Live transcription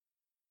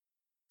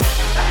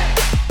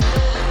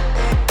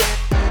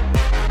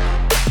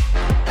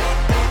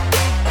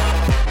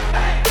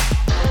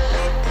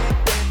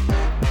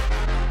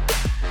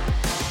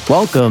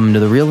Welcome to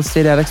the Real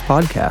Estate Addicts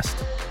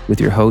Podcast with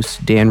your hosts,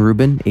 Dan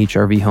Rubin,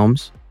 HRV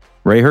Homes,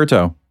 Ray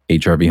Hurto,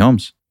 HRV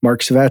Homes,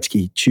 Mark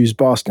Savatsky, Choose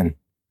Boston.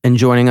 and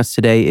joining us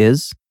today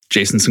is...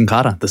 Jason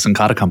Sincata, the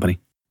Sincata Company.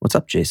 What's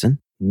up, Jason?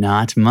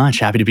 Not much.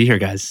 Happy to be here,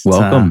 guys. It's,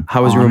 Welcome.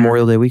 How was your honor.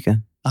 Memorial Day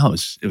weekend? Oh,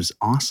 it was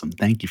awesome.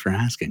 Thank you for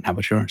asking. How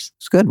about yours?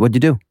 It's good. What'd you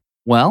do?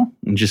 Well,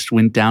 I just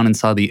went down and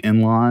saw the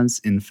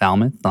in-laws in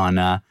Falmouth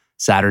on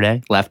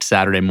Saturday. Left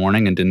Saturday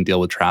morning and didn't deal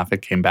with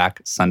traffic. Came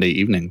back Sunday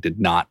evening. Did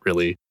not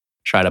really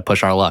try to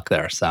push our luck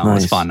there. So it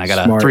was Nice. fun. I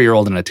got Smart. a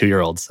 3-year-old and a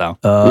 2-year-old. So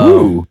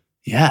Oh,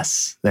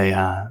 yes,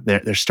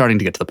 they're starting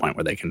to get to the point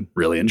where they can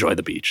really enjoy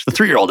the beach. The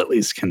 3-year-old at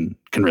least can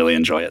really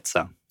enjoy it. So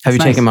have it's you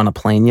nice. taken him on a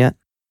plane yet?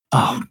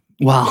 Oh,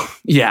 well,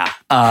 yeah,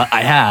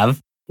 I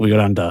have. We go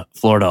down to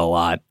Florida a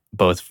lot,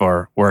 both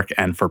for work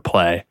and for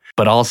play.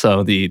 But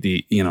also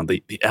the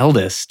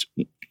eldest,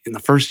 in the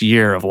first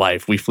year of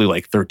life, we flew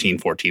like 13,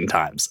 14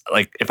 times.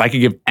 Like if I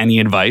could give any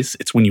advice,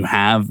 it's when you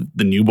have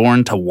the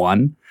newborn to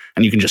one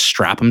and you can just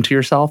strap them to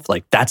yourself.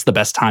 Like that's the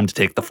best time to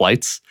take the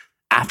flights.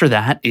 After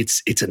that,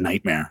 it's a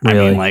nightmare. I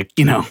Really? mean, like,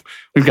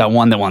 we've got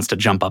one that wants to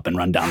jump up and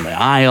run down the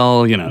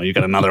aisle. You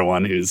got another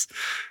one who's,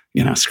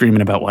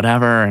 screaming about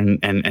whatever.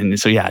 And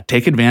so, yeah,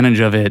 take advantage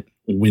of it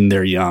when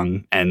they're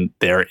young and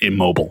they're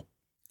immobile.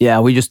 Yeah,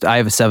 I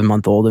have a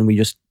 7-month-old and we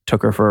just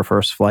took her for her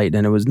first flight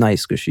and it was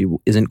nice because she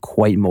isn't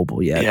quite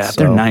mobile yet. Yeah, if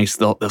so- they're nice,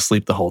 they'll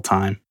sleep the whole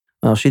time.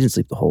 Well, she didn't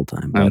sleep the whole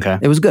time. but Okay.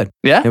 It was good.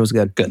 Yeah? It was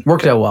good. Good.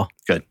 Worked out well.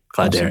 Good.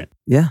 Glad to hear it.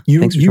 Yeah. You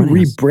Thanks for you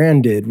joining us.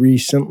 rebranded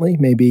recently,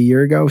 maybe a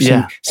year ago.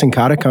 Yeah.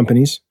 Sincata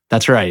Companies.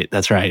 That's right.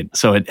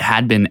 So it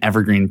had been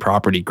Evergreen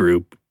Property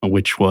Group,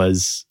 which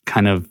was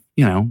kind of,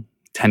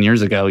 10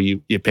 years ago, you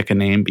pick a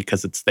name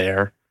because it's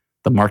there.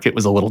 The market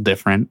was a little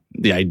different.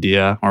 The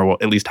idea, or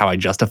at least how I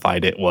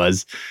justified it,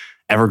 was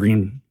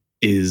evergreen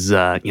is,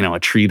 a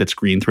tree that's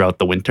green throughout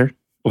the winter,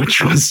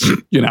 which was,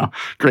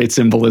 great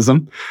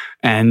symbolism.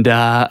 And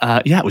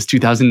it was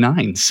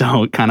 2009.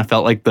 So it kind of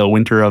felt like the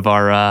winter of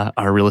our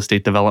real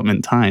estate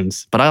development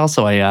times. But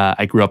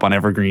I grew up on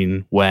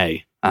Evergreen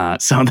Way.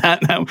 So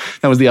that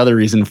was the other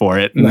reason for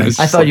it. And Nice.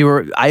 I thought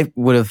I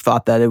would have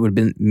thought that it would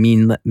have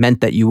been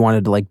meant that you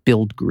wanted to like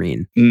build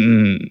green.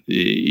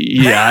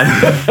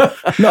 Yeah.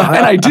 No,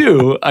 And I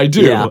do.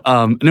 Yeah.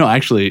 No,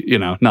 actually,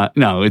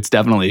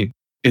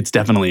 it's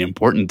definitely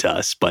important to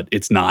us, but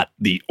it's not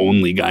the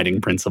only guiding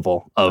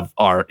principle of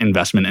our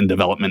investment and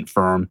development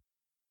firm.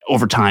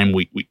 Over time,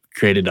 we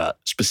created a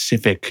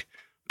specific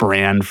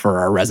brand for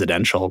our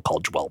residential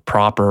called Dwell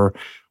Proper.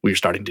 We were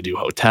starting to do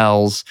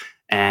hotels.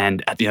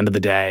 And at the end of the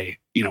day,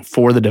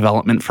 for the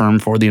development firm,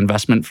 for the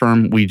investment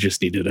firm, we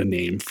just needed a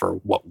name for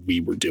what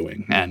we were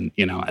doing. And,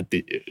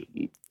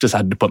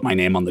 decided to put my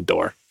name on the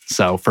door.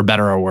 So for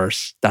better or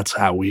worse, that's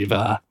how we've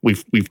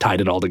tied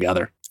it all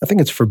together. I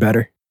think it's for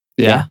better.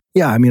 Yeah.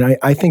 Yeah, I mean,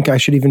 I think I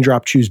should even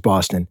drop Choose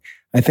Boston.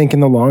 I think in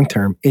the long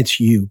term, it's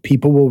you.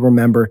 People will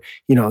remember,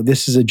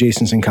 this is a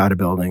Jason Sincata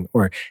building,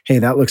 or, hey,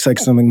 that looks like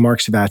something Mark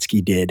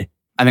Savatsky did.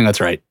 I think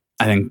that's right.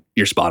 I think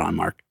you're spot on,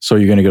 Mark. So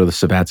you're going to go to the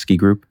Savatsky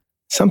group?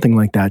 Something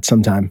like that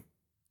sometime.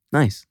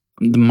 Nice.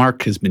 The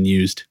mark has been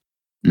used.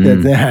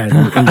 Mm.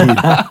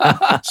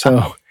 Indeed.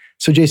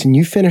 So Jason,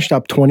 you finished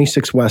up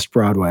 26 West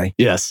Broadway.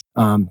 Yes.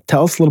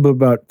 Tell us a little bit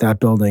about that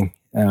building.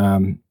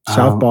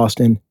 South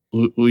Boston.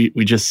 We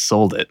just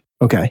sold it.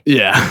 Okay.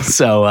 Yeah.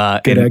 So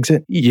Good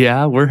exit.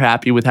 Yeah, we're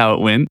happy with how it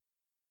went.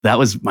 That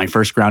was my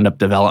first ground up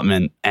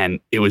development, and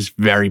it was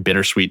very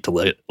bittersweet to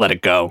let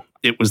it go.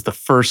 It was the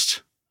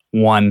first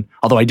one,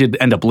 although I did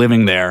end up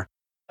living there.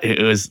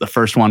 It was the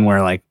first one where,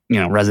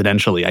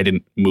 residentially, I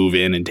didn't move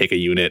in and take a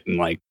unit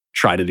and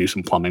try to do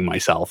some plumbing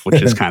myself,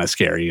 which is kind of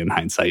scary in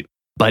hindsight.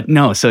 But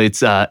no, so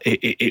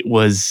it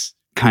was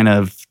kind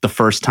of the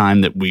first time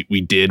that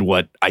we did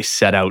what I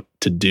set out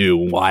to do,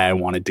 why I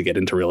wanted to get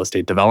into real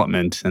estate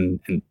development and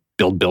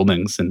build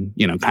buildings and,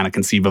 kind of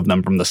conceive of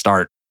them from the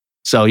start.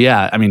 So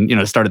yeah, I mean,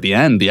 to start at the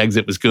end, the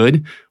exit was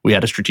good. We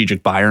had a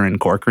strategic buyer in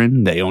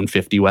Corcoran. They own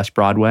 50 West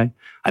Broadway.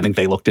 I think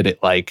they looked at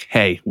it like,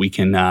 hey, we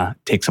can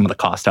take some of the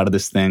cost out of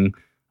this thing.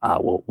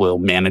 We'll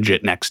manage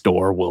it next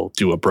door. We'll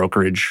do a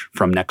brokerage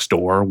from next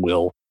door.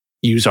 We'll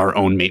use our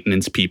own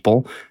maintenance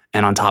people.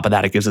 And on top of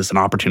that, it gives us an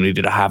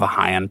opportunity to have a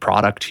high-end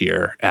product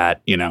here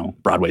at,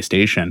 Broadway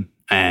Station.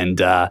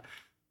 And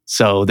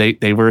so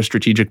they were a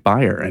strategic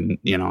buyer. And,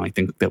 I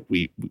think that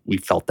we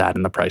felt that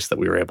in the price that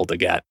we were able to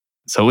get.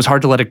 So it was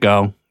hard to let it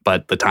go,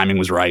 but the timing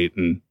was right.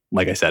 And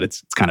like I said,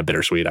 it's kind of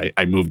bittersweet.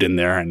 I moved in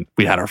there and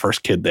we had our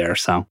first kid there.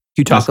 So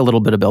You talk a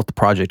little bit about the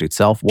project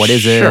itself. What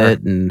is Sure.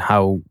 it and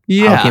how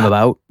it came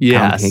about?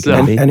 Yeah, How it so-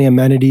 came to be? Any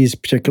amenities,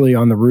 particularly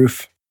on the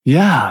roof?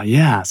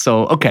 Yeah.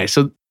 So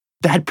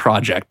that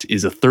project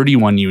is a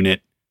 31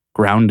 unit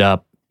ground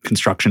up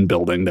construction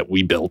building that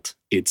we built.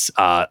 It's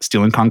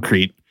steel and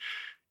concrete.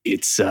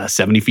 It's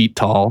 70 feet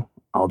tall,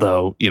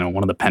 although,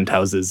 one of the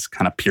penthouses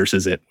kind of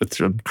pierces it with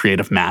some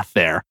creative math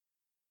there.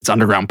 It's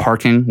underground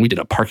parking. We did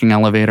a parking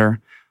elevator.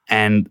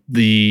 And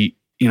the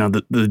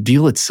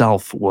deal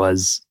itself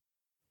was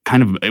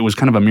it was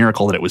kind of a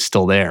miracle that it was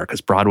still there,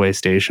 because Broadway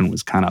Station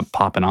was kind of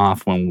popping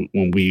off when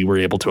we were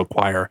able to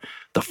acquire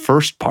the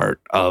first part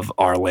of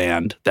our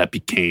land that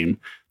became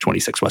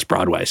 26 West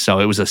Broadway. So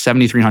it was a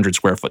 7,300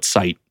 square foot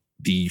site.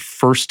 The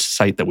first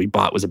site that we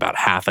bought was about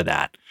half of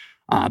that.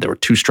 There were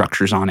 2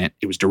 structures on it.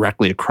 It was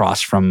directly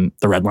across from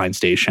the Red Line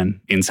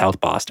station in South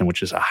Boston,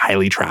 which is a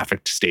highly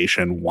trafficked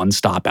station, one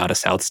stop out of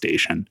South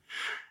Station.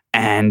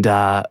 And,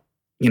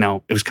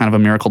 it was kind of a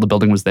miracle the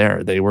building was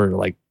there. They were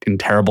like in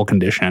terrible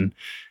condition.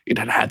 It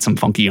had had some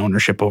funky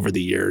ownership over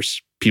the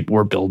years. People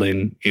were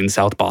building in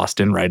South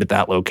Boston right at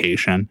that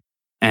location.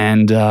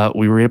 And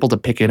we were able to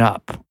pick it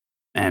up.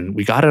 And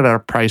we got it at a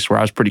price where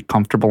I was pretty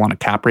comfortable on a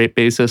cap rate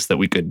basis that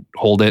we could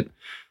hold it.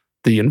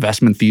 The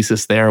investment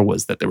thesis there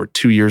was that there were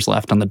 2 years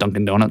left on the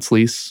Dunkin' Donuts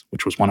lease,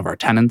 which was one of our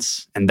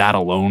tenants, and that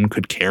alone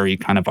could carry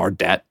kind of our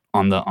debt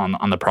on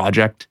the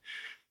project.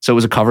 So it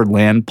was a covered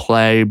land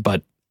play,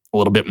 but a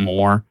little bit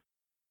more.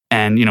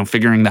 And,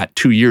 figuring that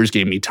 2 years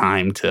gave me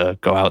time to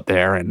go out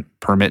there and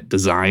permit,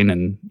 design,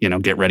 and,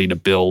 get ready to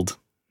build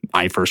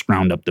my first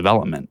ground up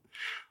development.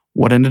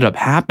 What ended up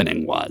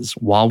happening was,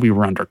 while we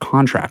were under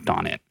contract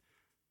on it,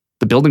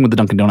 the building with the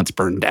Dunkin' Donuts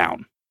burned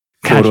down.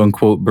 Quote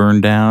unquote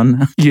burned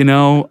down. Get me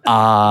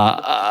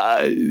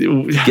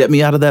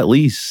out of that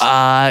lease.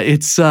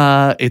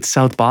 It's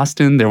South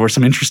Boston. There were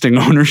some interesting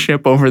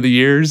ownership over the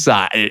years.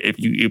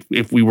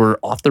 If we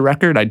were off the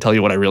record, I'd tell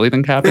you what I really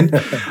think happened.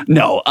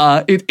 No,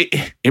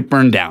 it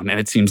burned down, and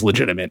it seems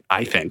legitimate,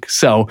 I think.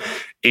 So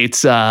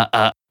it's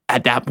at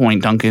that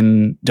point,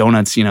 Dunkin'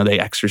 Donuts, they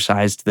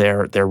exercised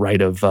their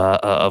right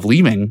of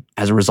leaving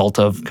as a result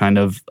of kind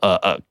of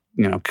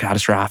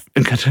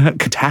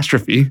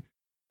catastrophe.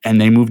 And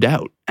they moved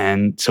out.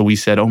 And so we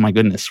said, oh my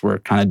goodness, we're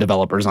kind of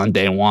developers on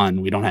day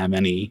one. We don't have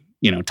any,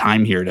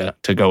 time here to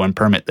go and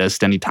permit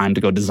this, any time to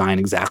go design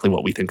exactly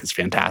what we think is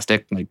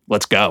fantastic. Like,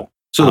 let's go.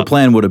 So the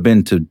plan would have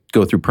been to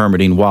go through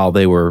permitting while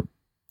they were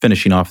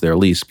finishing off their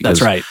lease. Because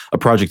that's right. A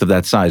project of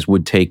that size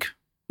would take,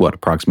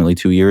 approximately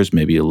 2 years,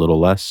 maybe a little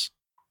less?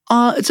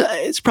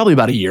 It's probably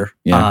about a year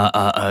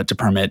to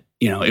permit.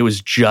 It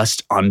was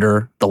just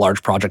under the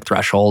large project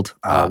threshold,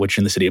 which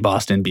in the city of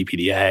Boston,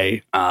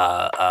 BPDA,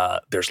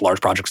 there's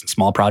large projects and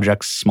small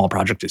projects. Small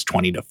project is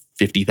 20 to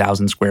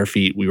 50,000 square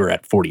feet. We were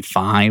at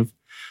 45.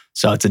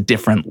 So it's a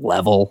different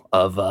level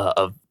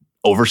of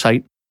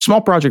oversight.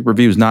 Small project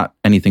review is not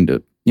anything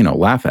to,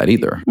 laugh at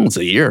either. Well, it's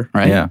a year,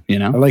 right? Yeah.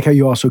 I like how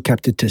you also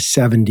kept it to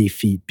 70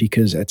 feet,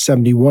 because at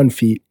 71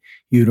 feet,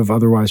 you'd have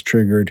otherwise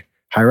triggered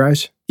high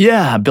rise.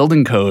 Yeah,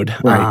 building code.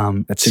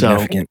 Right. That's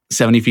significant. So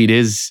 70 feet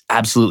is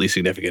absolutely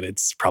significant.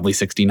 It's probably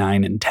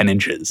 69 and 10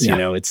 inches.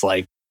 Yeah. It's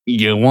like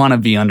you want to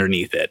be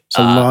underneath it. It's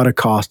a lot of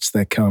costs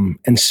that come,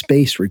 and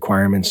space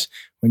requirements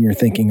when you're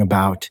thinking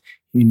about,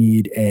 you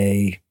need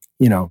a,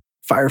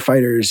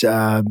 firefighters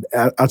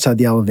outside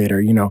the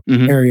elevator,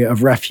 area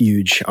of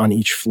refuge on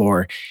each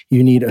floor.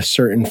 You need a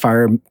certain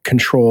fire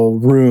control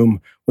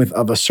room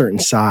of a certain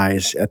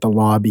size at the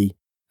lobby.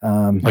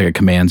 Like a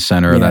command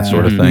center, that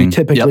sort of thing. You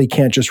typically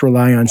can't just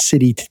rely on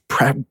city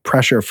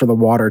pressure for the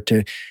water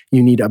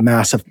you need a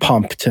massive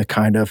pump to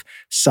kind of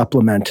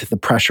supplement the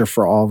pressure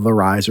for all the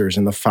risers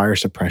and the fire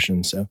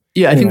suppression. So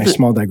I think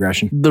small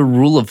digression. The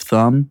rule of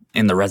thumb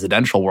in the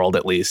residential world,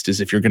 at least, is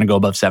if you're going to go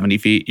above 70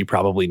 feet, you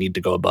probably need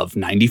to go above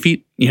 90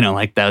 feet.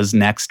 Like those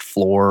next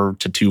floor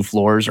to 2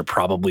 floors are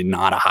probably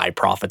not a high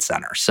profit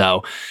center.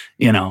 So,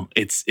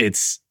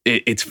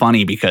 it's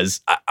funny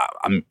because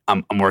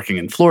I'm working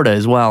in Florida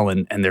as well,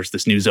 and there's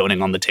this new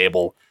zoning on the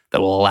table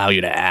that will allow you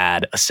to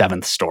add a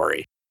 7th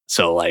story.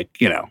 So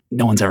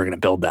no one's ever going to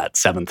build that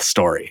 7th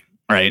story,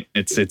 right?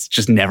 It's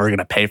just never going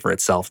to pay for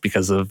itself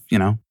because of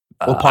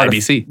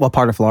IBC. What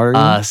part of Florida?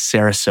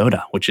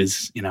 Sarasota, which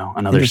is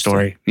another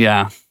story.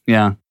 Yeah.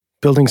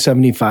 Building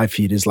 75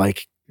 feet is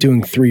like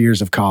doing 3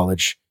 years of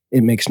college.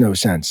 It makes no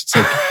sense. It's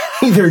like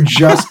either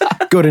just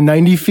go to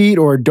 90 feet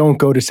or don't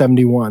go to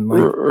 71.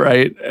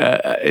 Right.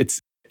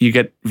 You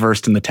get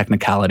versed in the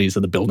technicalities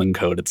of the building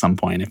code at some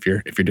point if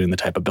you're doing the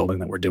type of building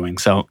that we're doing.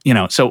 So,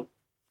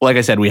 like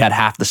I said, we had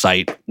half the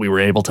site. We were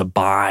able to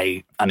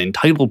buy an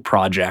entitled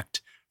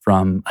project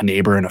from a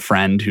neighbor and a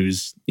friend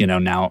who's,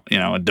 now,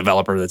 a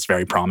developer that's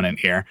very prominent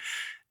here.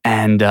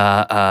 And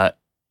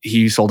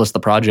he sold us the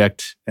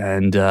project,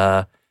 and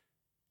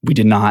we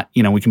did not,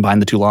 we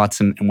combined the 2 lots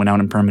and went out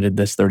and permitted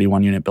this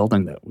 31 unit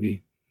building that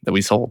we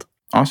sold.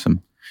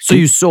 Awesome. So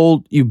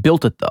you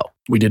built it though?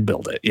 We did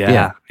build it.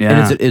 Yeah.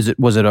 And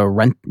was it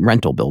a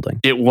rental building?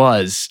 It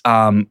was,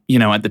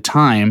 at the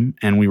time,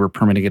 and we were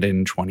permitting it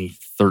in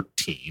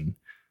 2013.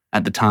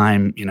 At the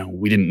time,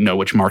 we didn't know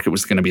which market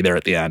was going to be there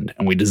at the end.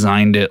 And we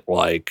designed it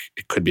like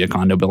it could be a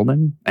condo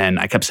building. And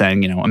I kept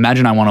saying,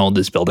 imagine I want to hold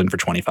this building for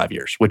 25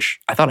 years, which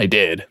I thought I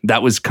did.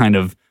 That was kind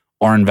of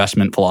our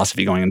investment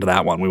philosophy going into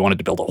that one. We wanted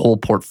to build a whole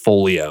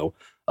portfolio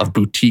of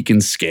boutique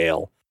and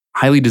scale,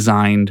 highly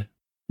designed,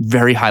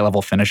 very high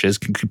level finishes,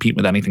 can compete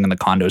with anything in the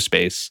condo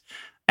space.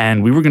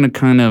 And we were going to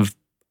kind of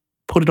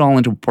put it all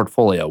into a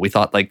portfolio. We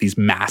thought like these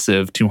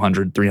massive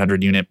 200,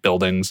 300 unit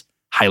buildings,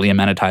 highly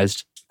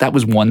amenitized. That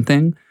was one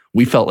thing.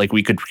 We felt like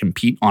we could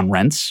compete on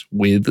rents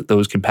with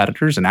those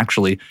competitors. And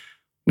actually,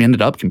 we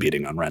ended up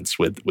competing on rents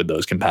with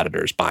those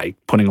competitors by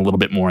putting a little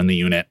bit more in the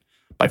unit,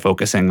 by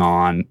focusing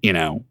on,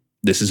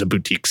 this is a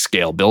boutique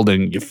scale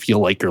building. You feel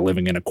like you're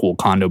living in a cool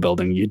condo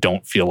building. You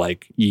don't feel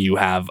like you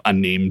have a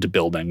named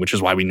building, which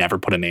is why we never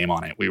put a name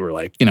on it. We were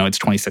like, it's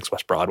 26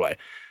 West Broadway.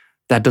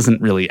 That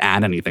doesn't really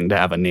add anything to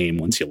have a name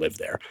once you live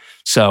there.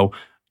 So,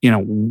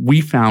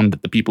 we found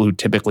that the people who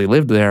typically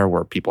lived there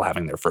were people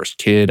having their first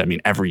kid. I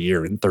mean, every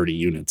year in 30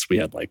 units, we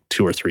had like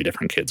 2 or 3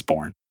 different kids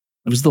born.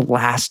 It was the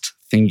last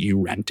thing you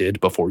rented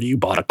before you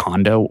bought a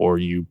condo or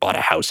you bought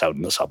a house out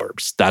in the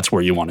suburbs. That's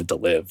where you wanted to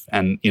live.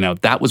 And,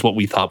 that was what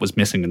we thought was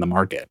missing in the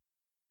market.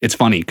 It's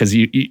funny because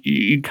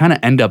you kind of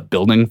end up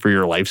building for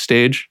your life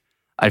stage,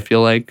 I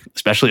feel like,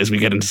 especially as we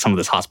get into some of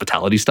this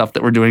hospitality stuff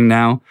that we're doing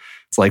now.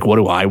 It's like, what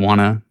do I want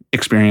to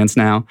experience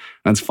now?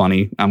 That's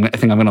funny. I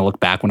think I'm going to look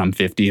back when I'm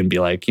 50 and be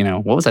like,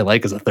 what was I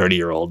like as a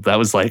 30-year-old? That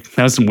was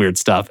some weird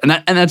stuff.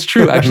 And that's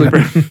true actually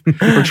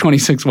for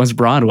 26 West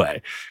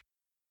Broadway.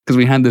 Because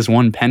we had this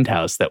one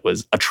penthouse that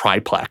was a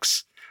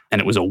triplex,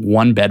 and it was a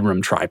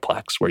 1-bedroom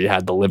triplex where you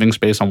had the living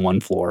space on one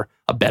floor,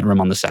 a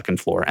bedroom on the second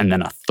floor, and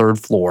then a third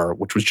floor,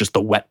 which was just a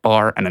wet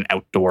bar and an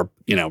outdoor,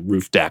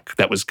 roof deck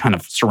that was kind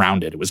of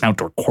surrounded. It was an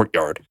outdoor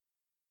courtyard.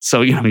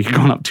 So, you're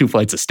going up 2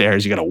 flights of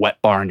stairs, you got a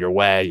wet bar in your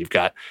way, you've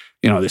got,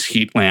 this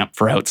heat lamp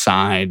for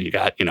outside, you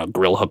got,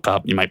 grill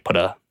hookup, you might put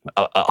a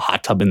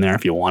hot tub in there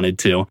if you wanted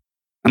to.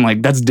 And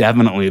like, that's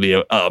definitely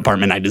the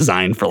apartment I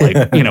designed for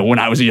when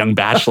I was a young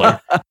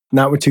bachelor.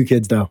 Not with 2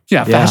 kids though.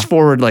 Yeah. Fast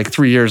forward like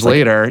 3 years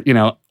later,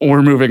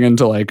 we're moving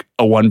into like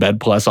a 1-bed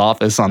plus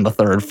office on the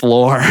 3rd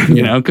floor,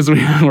 because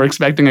we were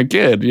expecting a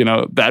kid.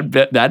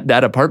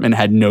 That apartment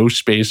had no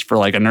space for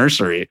like a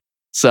nursery.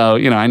 So,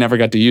 I never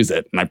got to use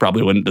it, and I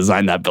probably wouldn't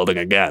design that building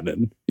again.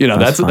 And,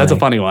 that's a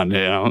funny one.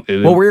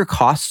 What were your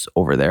costs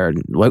over there?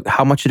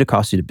 How much did it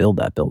cost you to build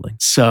that building?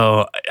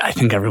 So I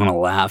think everyone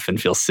will laugh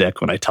and feel sick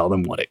when I tell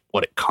them what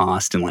it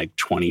cost in like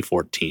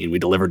 2014. We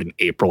delivered in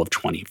April of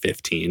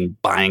 2015,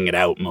 buying it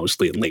out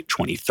mostly in late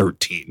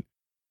 2013.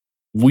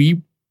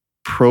 We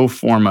pro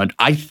forma'd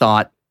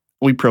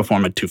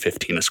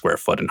 $215 a square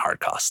foot in hard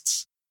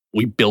costs.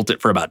 We built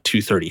it for about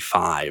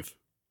 $235,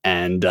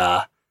 and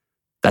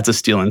that's a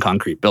steel and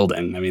concrete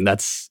building. I mean,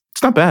 it's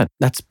not bad.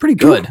 That's pretty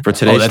good for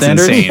today's that's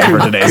standards. Insane for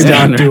today's You don't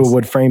standards. do a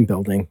wood frame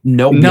building.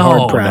 No,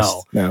 hard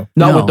pressed. No.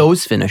 Not with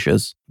those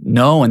finishes.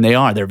 No, and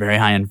they're very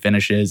high end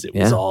finishes. It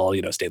was all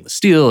stainless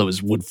steel. It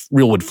was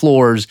real wood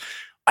floors.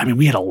 I mean,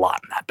 we had a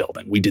lot in that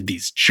building. We did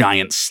these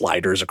giant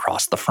sliders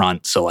across the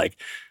front, so like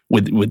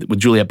with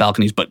Juliet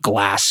balconies, but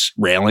glass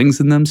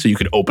railings in them, so you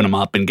could open them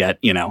up and get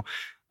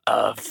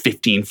a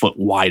 15-foot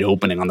wide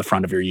opening on the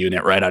front of your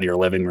unit right out of your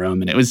living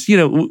room. And it was,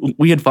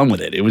 we had fun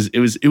with it. It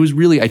was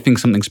really, I think,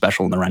 something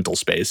special in the rental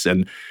space.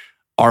 And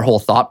our whole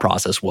thought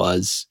process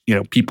was,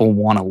 people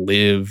want to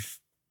live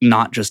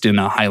not just in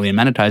a highly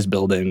amenitized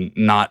building,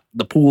 not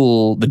the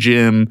pool, the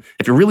gym.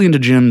 If you're really into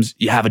gyms,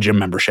 you have a gym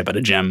membership at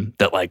a gym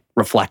that like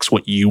reflects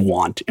what you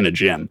want in a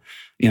gym.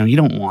 You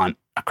don't want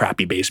a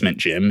crappy basement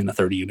gym in a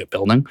 30-unit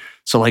building.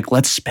 So like,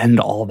 let's spend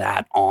all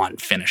that on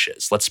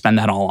finishes. Let's spend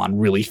that all on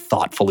really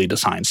thoughtfully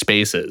designed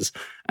spaces.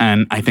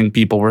 And I think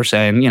people were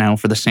saying,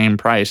 for the same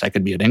price, I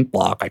could be at Ink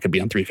Block, I could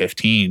be on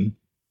 315,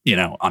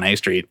 on A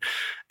Street.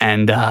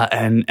 And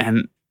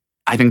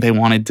I think they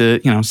wanted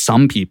to,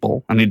 some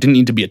people, I mean, it didn't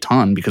need to be a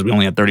ton because we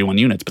only had 31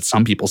 units, but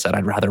some people said,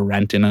 I'd rather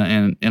rent in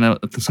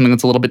something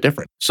that's a little bit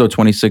different. So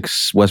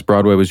 26 West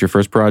Broadway was your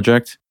first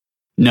project?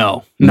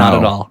 No, not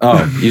at all.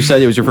 Oh, you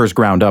said it was your first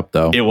ground up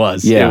though. It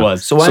was. Yeah. It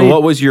was. So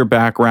what was your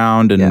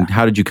background and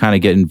how did you kind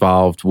of get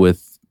involved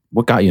with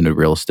what got you into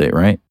real estate,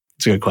 right?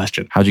 It's a good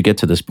question. How'd you get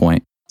to this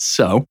point?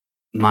 So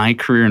my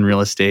career in real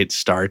estate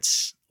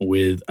starts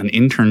with an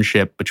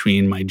internship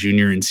between my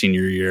junior and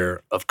senior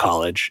year of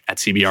college at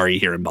CBRE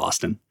here in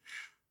Boston.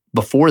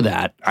 Before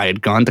that, I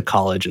had gone to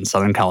college in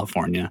Southern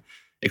California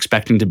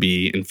expecting to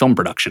be in film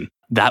production.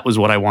 That was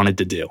what I wanted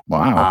to do.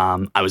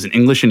 Wow. I was an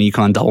English and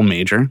econ double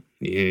major.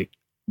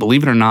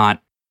 Believe it or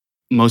not,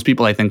 most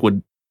people I think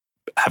would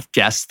have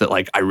guessed that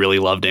like I really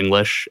loved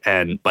English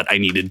but I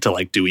needed to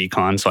like do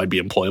econ so I'd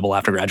be employable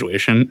after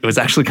graduation. It was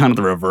actually kind of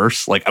the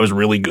reverse. Like I was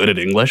really good at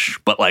English,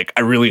 but like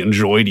I really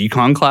enjoyed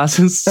econ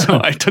classes. So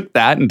I took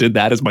that and did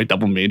that as my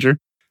double major.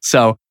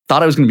 So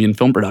thought I was going to be in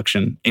film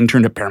production,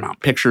 interned at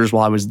Paramount Pictures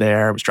while I was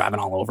there. I was driving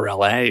all over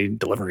LA,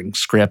 delivering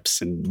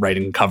scripts and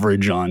writing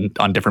coverage on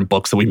different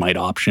books that we might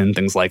option,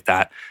 things like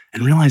that,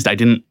 and realized I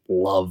didn't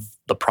love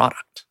the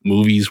product.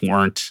 Movies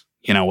weren't,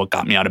 what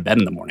got me out of bed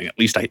in the morning. At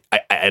least I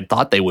had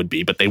thought they would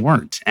be, but they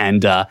weren't.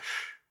 And I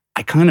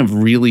kind of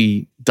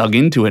really dug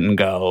into it and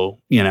go,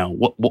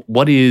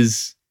 what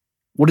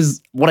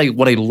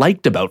I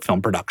liked about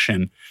film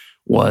production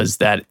was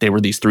that they were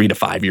these 3 to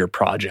 5 year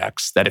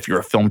projects that if you're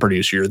a film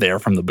producer, you're there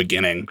from the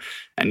beginning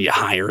and you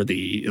hire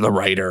the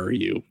writer,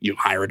 you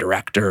hire a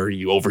director,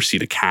 you oversee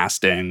the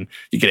casting,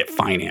 you get it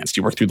financed,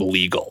 you work through the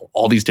legal,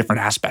 all these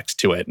different aspects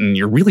to it. And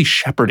you're really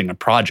shepherding a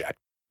project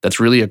that's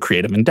really a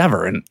creative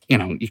endeavor. And,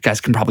 you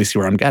guys can probably see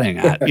where I'm getting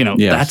at. Yes.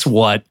 That's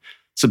what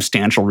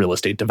substantial real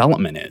estate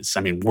development is.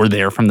 I mean, we're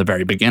there from the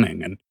very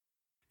beginning. And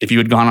if you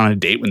had gone on a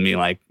date with me,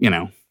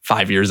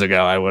 5 years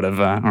ago, I would have,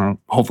 or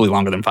hopefully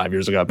longer than 5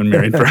 years ago, I've been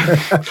married for,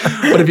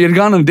 but if you had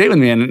gone on a date with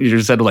me and you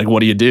just said what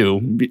do you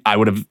do? I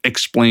would have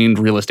explained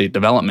real estate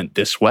development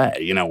this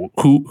way.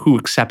 Who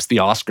accepts the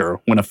Oscar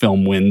when a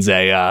film wins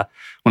a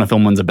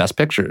Best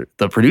Picture?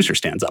 The producer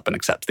stands up and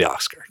accepts the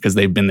Oscar because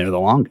they've been there the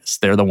longest.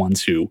 They're the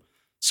ones who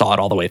saw it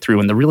all the way through,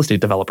 and the real estate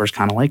developers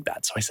kind of like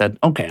that. So I said,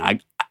 okay,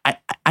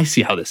 I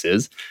see how this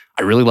is.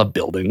 I really love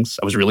buildings.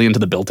 I was really into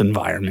the built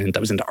environment.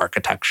 I was into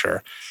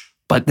architecture.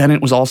 But then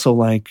it was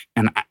also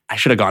and I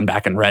should have gone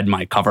back and read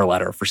my cover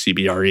letter for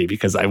CBRE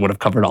because I would have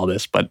covered all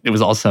this. But it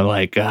was also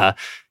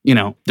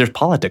there's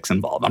politics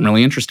involved. I'm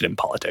really interested in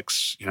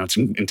politics. It's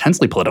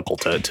intensely political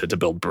to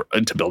build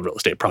real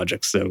estate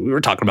projects. So we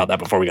were talking about that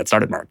before we got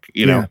started, Mark.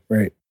 Yeah,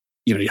 right.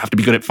 You have to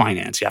be good at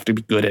finance. You have to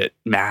be good at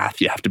math.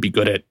 You have to be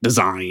good at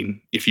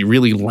design. If you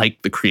really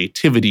like the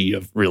creativity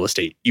of real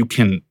estate, you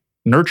can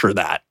nurture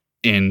that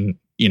in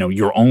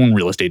your own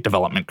real estate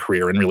development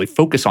career and really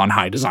focus on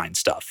high design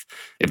stuff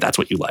if that's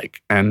what you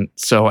like. And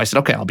so I said,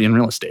 okay, I'll be in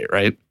real estate,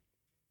 right?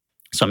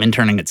 So I'm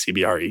interning at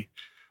CBRE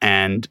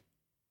and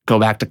go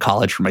back to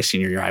college for my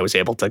senior year. I was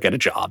able to get a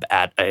job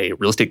at a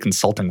real estate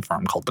consulting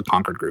firm called the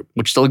Concord Group,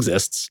 which still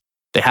exists.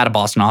 They had a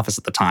Boston office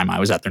at the time.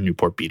 I was at their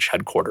Newport Beach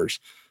headquarters.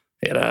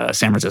 They had a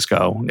San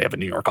Francisco. They have a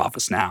New York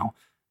office now.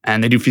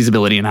 And they do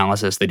feasibility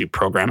analysis. They do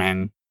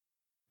programming.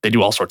 They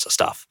do all sorts of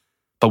stuff.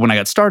 But when I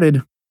got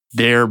started,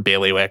 their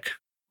bailiwick,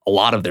 a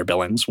lot of their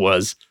billings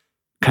was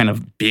kind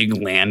of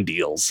big land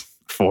deals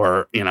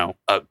for,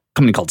 a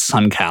company called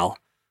SunCal,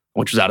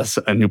 which was out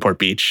of Newport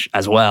Beach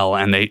as well.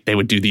 And they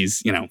would do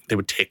these, they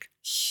would take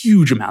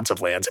huge amounts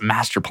of lands and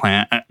master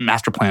plan,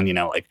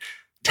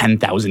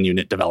 10,000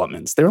 unit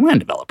developments. They were land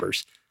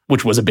developers,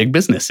 which was a big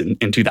business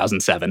in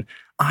 2007.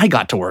 I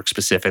got to work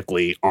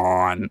specifically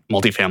on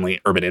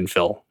multifamily urban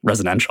infill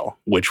residential,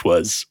 which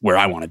was where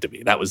I wanted to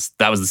be. That was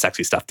the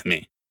sexy stuff to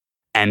me.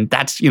 And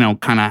that's,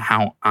 kind of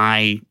how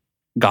I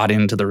got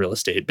into the real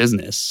estate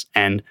business.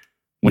 And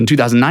when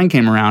 2009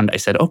 came around, I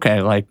said, okay,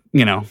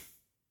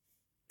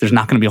 there's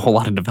not going to be a whole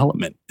lot of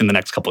development in the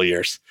next couple of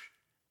years.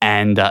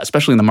 And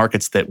especially in the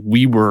markets that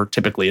we were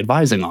typically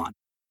advising on.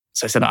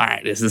 So I said, all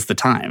right, is this the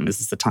time? Is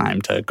this the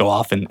time to go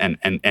off and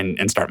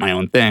start my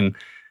own thing?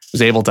 I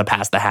was able to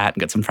pass the hat and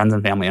get some friends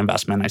and family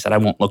investment. I said, I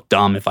won't look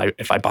dumb if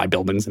I buy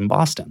buildings in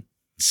Boston.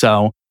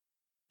 So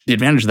the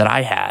advantage that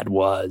I had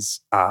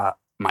was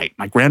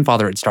my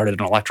grandfather had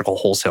started an electrical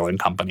wholesaling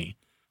company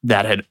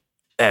that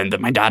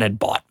my dad had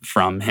bought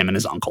from him and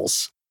his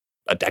uncles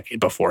a decade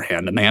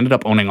beforehand. And they ended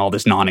up owning all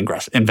this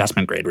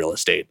non-investment grade real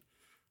estate,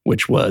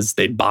 which was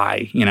they'd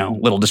buy,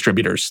 little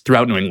distributors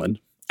throughout New England.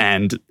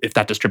 And if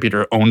that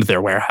distributor owned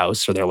their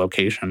warehouse or their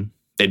location,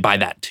 they'd buy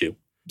that too.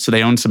 So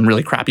they owned some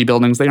really crappy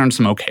buildings. They owned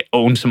some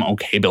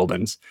okay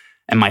buildings.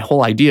 And my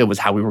whole idea was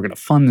how we were going to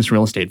fund this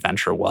real estate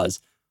venture was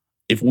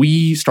if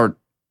we start,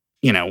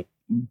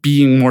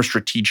 being more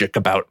strategic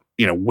about,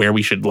 where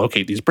we should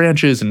locate these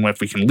branches, and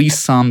if we can lease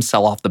some,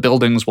 sell off the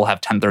buildings, we'll have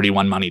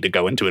 1031 money to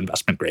go into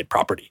investment grade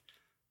property.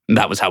 And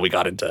that was how we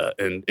got into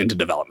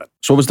development.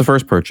 So what was the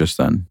first purchase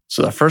then?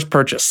 So the first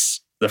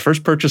purchase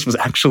was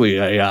actually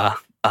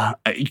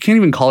you can't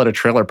even call it a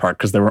trailer park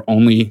because there were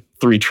only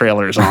 3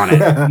 trailers on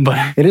it.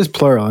 But it is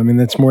plural. I mean,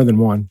 that's more than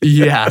one.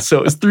 Yeah. So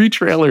it was 3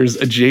 trailers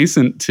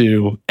adjacent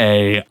to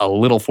a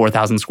little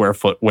 4,000 square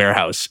foot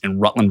warehouse in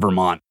Rutland,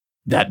 Vermont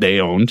that they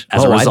owned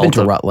as a result. I've been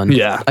to Rutland.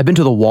 Yeah. I've been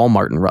to the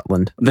Walmart in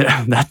Rutland.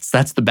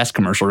 That's the best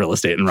commercial real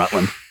estate in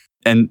Rutland.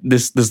 And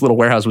this little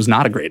warehouse was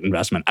not a great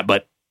investment,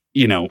 but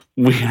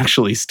we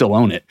actually still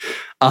own it.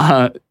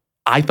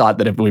 I thought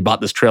that if we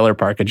bought this trailer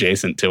park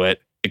adjacent to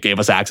it, it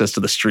gave us access to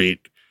the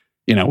street.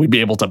 We'd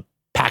be able to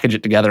package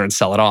it together and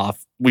sell it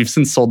off. We've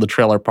since sold the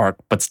trailer park,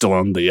 but still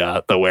own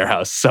the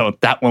warehouse. So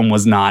that one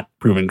was not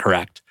proven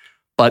correct.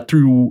 But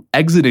through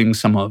exiting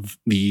some of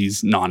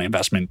these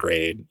non-investment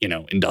grade,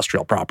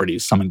 industrial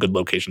properties, some in good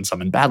locations, some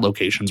in bad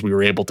locations, we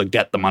were able to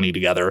get the money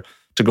together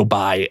to go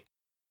buy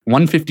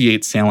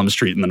 158 Salem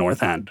Street in the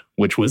North End,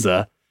 which was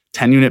a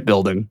 10-unit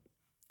building.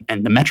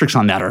 And the metrics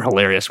on that are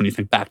hilarious when you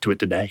think back to it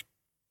today.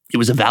 It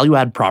was a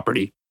value-add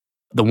property.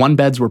 The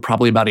 1-beds were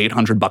probably about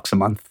 $800 a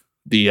month.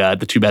 The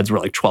 2-beds were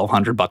like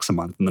 $1,200 a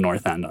month in the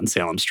North End on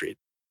Salem Street.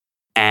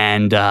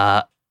 And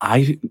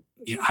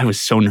I was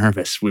so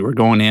nervous. We were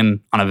going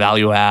in on a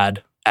value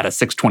add at a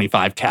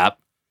 625 cap.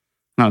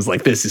 And I was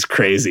like, this is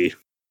crazy.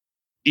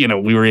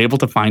 We were able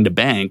to find a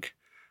bank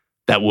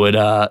that would,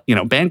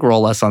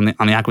 bankroll us on the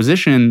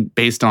acquisition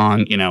based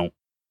on,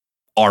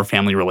 our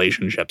family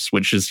relationships,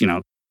 which is,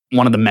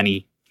 one of the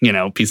many,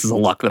 pieces of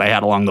luck that I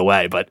had along the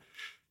way. But,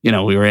 we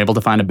were able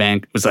to find a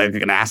bank. It was like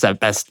an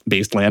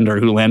asset-based lender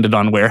who landed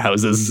on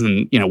warehouses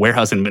and,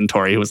 warehouse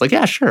inventory. He was like,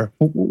 yeah, sure.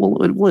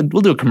 We'll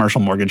do a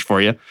commercial mortgage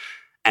for you.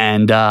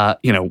 And,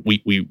 we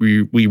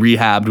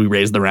rehabbed, we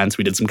raised the rents,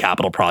 we did some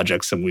capital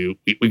projects, and we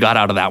got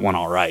out of that one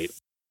all right.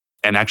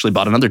 And actually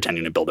bought another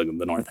 10-unit building in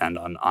the North End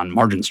on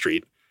Margin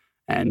Street.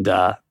 And,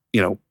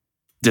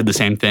 did the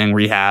same thing,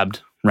 rehabbed,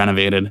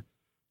 renovated,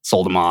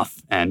 sold them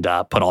off, and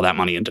put all that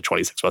money into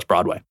 26 West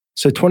Broadway.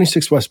 So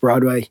 26 West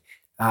Broadway,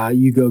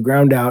 you go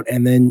ground out,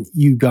 and then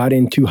you got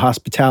into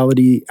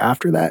hospitality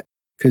after that?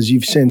 Because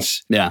you've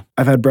since,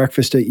 I've had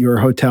breakfast at your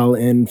hotel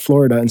in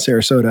Florida, in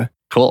Sarasota.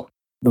 Cool.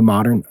 The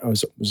Modern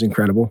was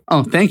incredible.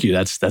 Oh, thank you.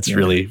 That's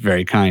really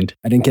very kind.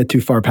 I didn't get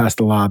too far past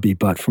the lobby,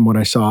 but from what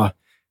I saw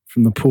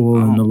from the pool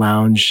and the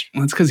lounge.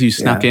 Well, it's because you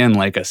snuck in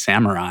like a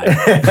samurai,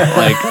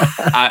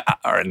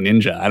 or a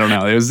ninja. I don't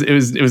know.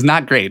 It was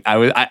not great.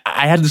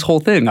 I had this whole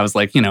thing. I was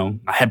like, I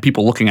had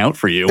people looking out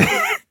for you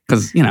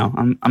because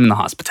I'm in the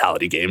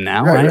hospitality game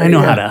now. Right, I know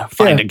how to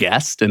find a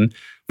guest, and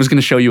was going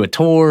to show you a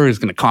tour. Was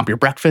going to comp your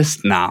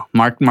breakfast. No,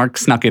 Mark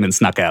snuck in and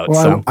snuck out.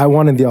 Well, so I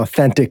wanted the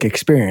authentic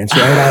experience,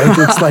 right?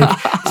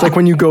 It's like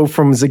when you go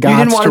from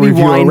Zagat's to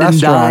review a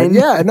restaurant.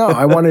 Yeah, no,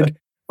 I wanted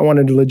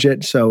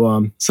legit. So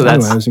anyway,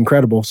 it was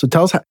incredible. So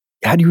tell us,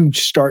 how do you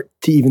start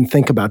to even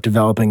think about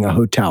developing a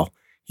hotel?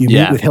 You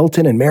meet with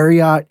Hilton and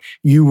Marriott,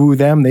 you woo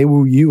them, they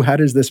woo you. How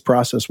does this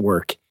process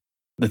work?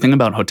 The thing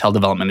about hotel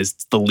development is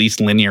it's the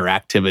least linear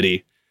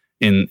activity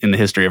in the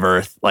history of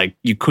Earth. Like,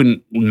 you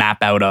couldn't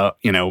map out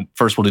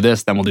first we'll do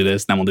this, then we'll do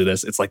this, then we'll do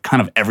this. It's like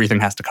kind of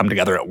everything has to come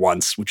together at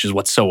once, which is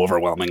what's so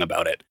overwhelming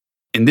about it.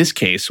 In this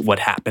case, what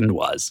happened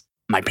was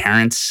my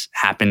parents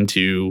happened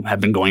to have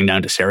been going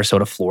down to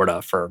Sarasota,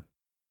 Florida for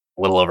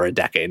a little over a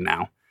decade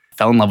now.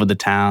 Fell in love with the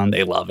town.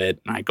 They love it.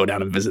 And I go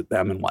down and visit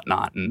them and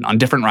whatnot. And on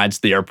different rides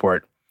to the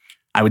airport,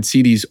 I would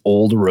see these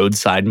old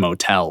roadside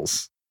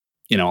motels,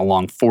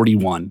 along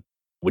 41,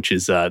 which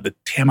is the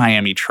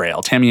Tamiami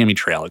Trail.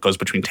 It goes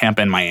between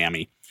Tampa and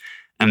Miami.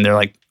 And they're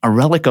like a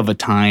relic of a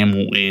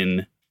time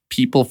when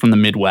people from the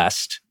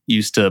Midwest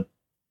used to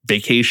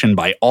vacation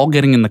by all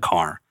getting in the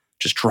car,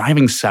 just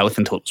driving south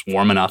until it was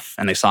warm enough.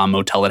 And they saw a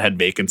motel that had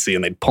vacancy,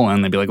 and they'd pull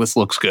in. They'd be like, this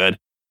looks good.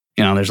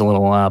 There's a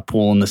little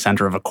pool in the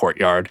center of a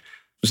courtyard. It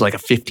was like a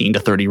 15 to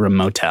 30 room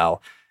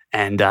motel.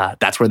 And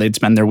that's where they'd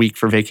spend their week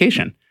for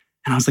vacation.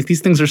 And I was like,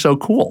 these things are so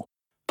cool.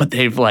 But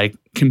they've like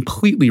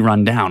completely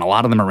run down. A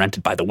lot of them are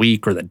rented by the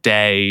week or the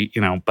day,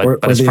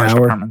 but as furnished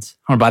apartments.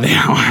 Or by the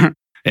hour.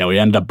 We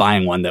ended up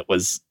buying one that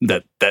was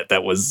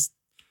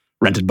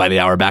rented by the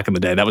hour back in the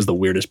day. That was the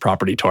weirdest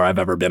property tour I've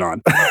ever been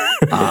on.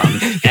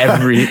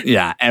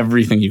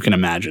 Everything you can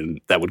imagine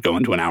that would go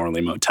into an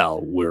hourly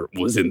motel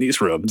was in these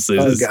rooms. It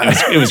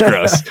was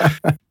gross.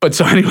 But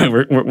so anyway,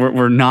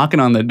 we're knocking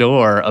on the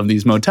door of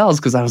these motels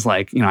because I was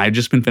like, I had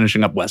just been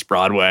finishing up West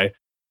Broadway.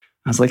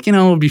 I was like, it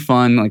would be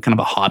fun, like kind of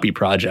a hobby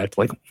project.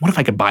 Like, what if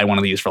I could buy one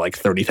of these for like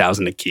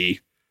 $30,000 a key,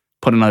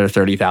 put another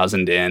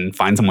 $30,000 in,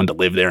 find someone to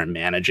live there and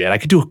manage it. I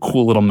could do a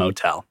cool little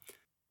motel.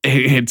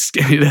 It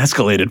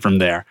escalated from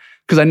there.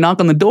 Because I knock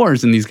on the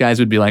doors and these guys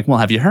would be like, well,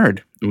 have you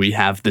heard? We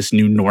have this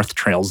new North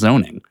Trail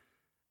zoning.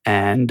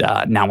 And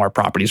now our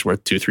property's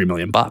worth $2-3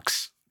 million.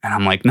 And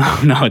I'm like,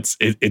 no,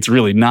 it's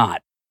really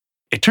not.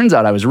 It turns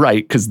out I was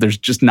right, because there's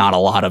just not a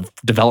lot of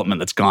development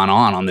that's gone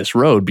on this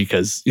road,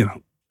 because,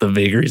 the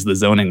vagaries of the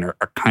zoning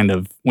are kind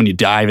of, when you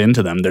dive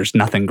into them, there's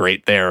nothing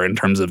great there in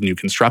terms of new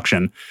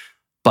construction.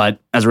 But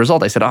as a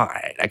result, I said, all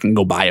right, I can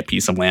go buy a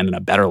piece of land in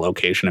a better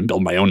location and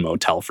build my own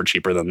motel for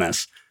cheaper than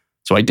this.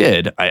 So I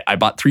did. I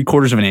bought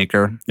 3/4 of an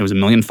acre. It was $1.5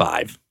 million.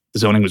 The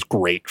zoning was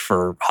great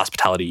for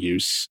hospitality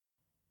use.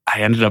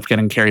 I ended up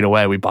getting carried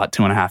away. We bought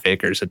 2.5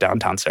 acres at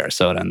downtown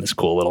Sarasota in this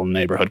cool little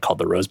neighborhood called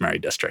the Rosemary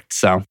District.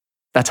 So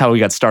that's how we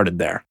got started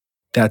there.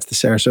 That's the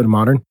Sarasota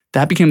Modern?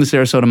 That became the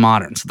Sarasota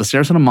Modern. So the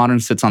Sarasota Modern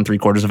sits on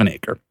 3/4 of an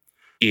acre.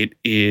 It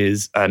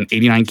is an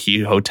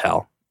 89-key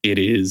hotel. It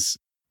is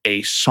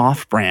a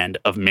soft brand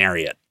of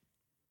Marriott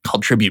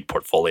called Tribute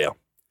Portfolio.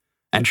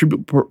 And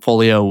Tribute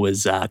Portfolio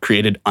was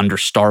created under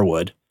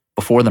Starwood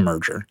before the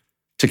merger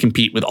to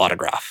compete with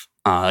Autograph.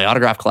 The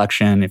Autograph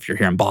Collection, if you're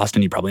here in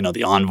Boston, you probably know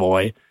the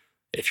Envoy.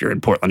 If you're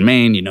in Portland,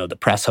 Maine, you know the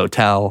Press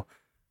Hotel.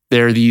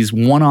 They're these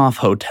one-off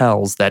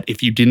hotels that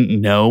if you didn't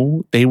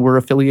know they were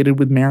affiliated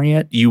with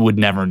Marriott, you would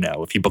never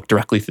know. If you book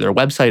directly through their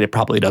website, it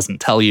probably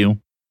doesn't tell you.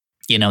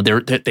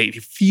 They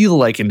feel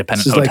like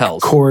independent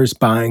hotels. Like Coors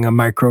buying a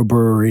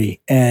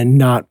microbrewery and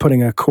not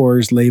putting a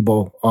Coors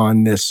label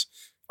on this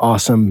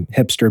awesome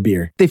hipster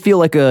beer. They feel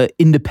like a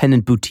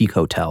independent boutique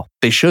hotel.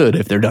 They should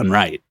if they're done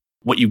right.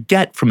 What you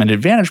get from an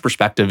advantage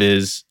perspective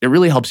is it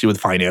really helps you with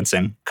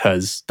financing,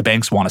 because the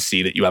banks want to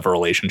see that you have a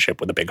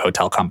relationship with a big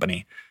hotel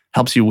company.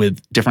 Helps you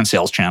with different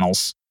sales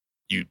channels.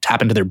 You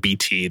tap into their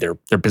BT, their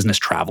business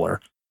traveler.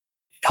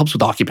 It helps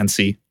with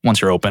occupancy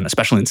once you're open,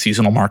 especially in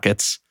seasonal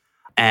markets.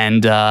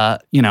 And,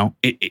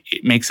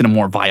 it makes it a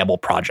more viable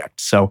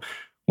project. So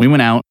we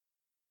went out.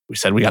 We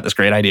said we got this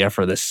great idea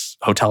for this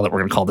hotel that we're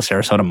going to call the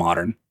Sarasota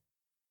Modern.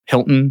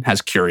 Hilton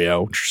has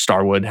Curio.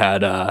 Starwood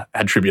had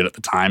Tribute at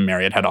the time.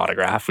 Marriott had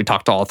Autograph. We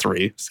talked to all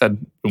three.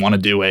 Said we want to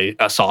do a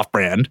soft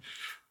brand.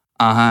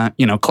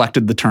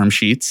 Collected the term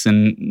sheets,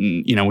 and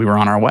we were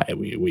on our way.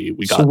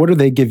 We got. So what do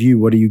they give you?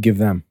 What do you give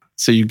them?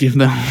 So you give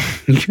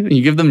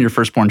them your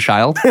firstborn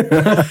child.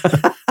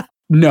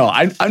 No,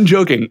 I'm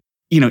joking.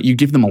 You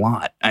give them a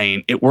lot. I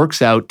mean, it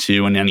works out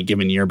to, in any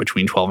given year,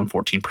 between 12 and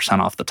 14%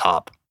 off the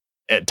top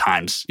at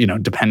times,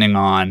 depending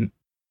on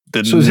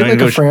So is it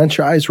like a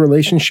franchise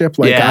relationship?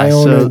 Like I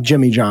own a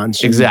Jimmy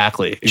John's.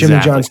 Exactly. Jimmy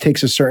John's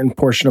takes a certain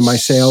portion of my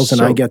sales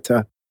and I get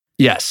to...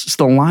 Yes.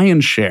 So the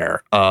lion's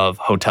share of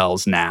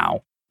hotels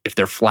now, if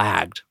they're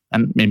flagged,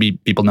 and maybe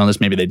people know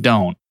this, maybe they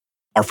don't,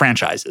 are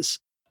franchises.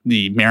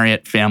 The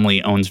Marriott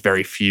family owns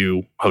very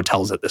few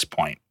hotels at this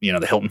point. You know,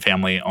 the Hilton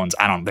family owns,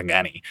 I don't think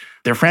any.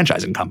 They're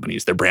franchising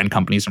companies. They're brand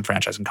companies and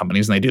franchising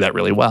companies, and they do that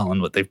really well.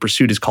 And what they've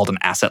pursued is called an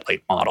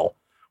asset-light model,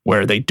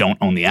 where they don't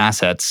own the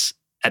assets.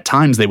 At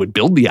times, they would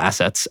build the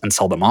assets and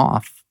sell them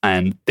off,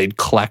 and they'd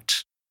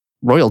collect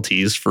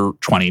royalties for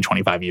 20,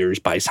 25 years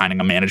by signing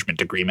a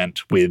management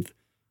agreement with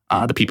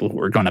the people who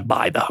are going to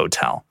buy the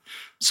hotel.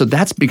 So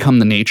that's become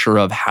the nature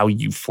of how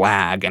you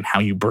flag and how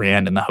you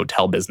brand in the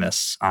hotel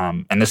business.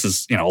 And this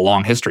is, a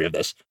long history of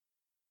this.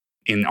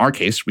 In our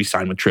case, we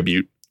signed with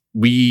Tribute.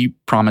 We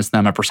promise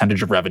them a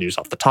percentage of revenues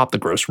off the top, the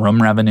gross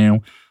room revenue.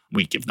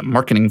 We give them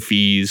marketing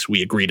fees.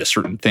 We agree to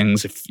certain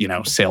things if,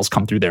 sales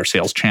come through their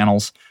sales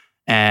channels.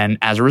 And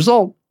as a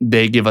result,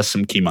 they give us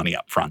some key money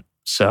up front.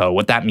 So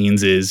what that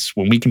means is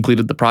when we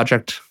completed the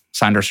project,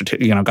 signed our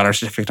got our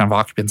certificate of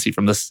occupancy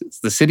from the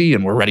city,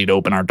 and we're ready to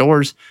open our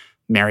doors,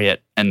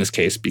 Marriott, in this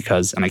case,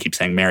 and I keep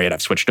saying Marriott,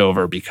 I've switched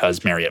over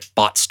because Marriott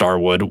bought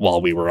Starwood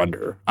while we were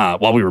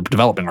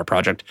developing our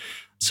project.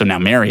 So now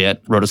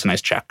Marriott wrote us a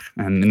nice check,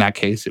 and in that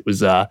case, it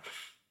was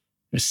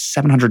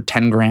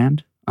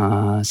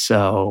 $710,000.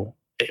 So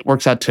it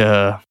works out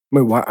to.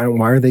 Wait, why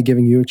are they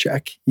giving you a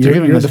check?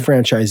 You're the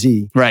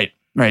franchisee, right?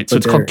 So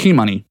it's called key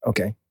money.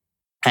 Okay.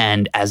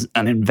 And as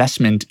an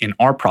investment in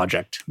our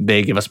project,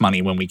 they give us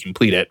money when we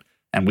complete it.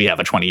 And we have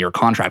a 20-year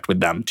contract with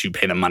them to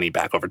pay them money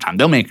back over time.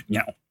 They'll make,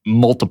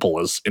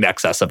 multiples in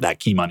excess of that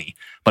key money.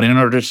 But in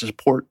order to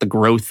support the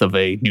growth of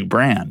a new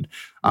brand,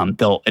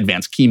 they'll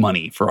advance key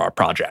money for our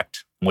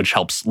project, which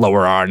helps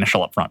lower our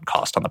initial upfront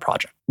cost on the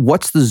project.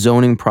 What's the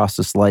zoning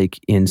process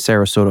like in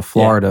Sarasota,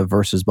 Florida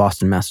versus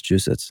Boston,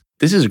 Massachusetts?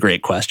 This is a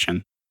great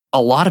question.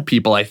 A lot of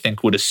people, I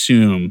think, would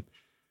assume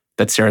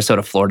that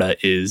Sarasota, Florida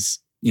is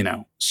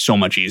so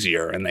much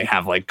easier. And they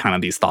have kind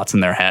of these thoughts in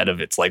their head of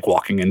it's like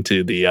walking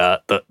into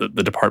the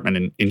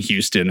department in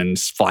Houston and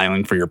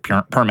filing for your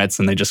permits,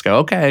 and they just go,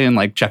 okay,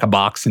 and check a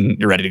box and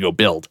you're ready to go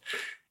build.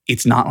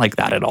 It's not like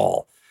that at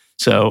all.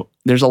 So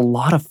there's a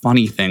lot of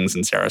funny things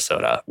in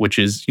Sarasota, which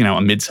is,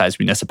 a mid-sized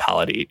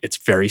municipality. It's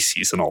very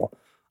seasonal.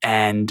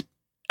 And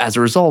as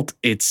a result,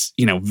 it's,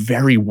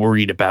 very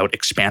worried about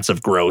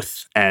expansive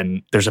growth.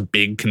 And there's a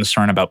big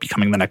concern about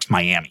becoming the next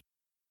Miami.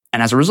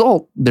 And as a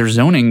result, their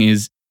zoning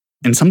is,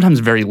 and sometimes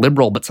very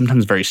liberal, but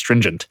sometimes very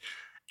stringent.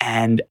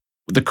 And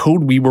the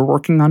code we were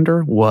working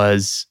under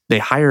was they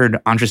hired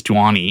Andres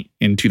Duani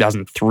in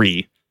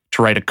 2003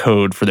 to write a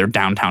code for their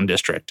downtown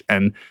district.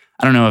 And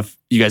I don't know if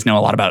you guys know a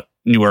lot about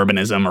new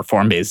urbanism or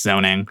form-based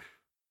zoning.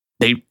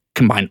 They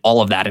combined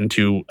all of that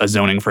into a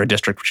zoning for a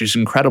district, which is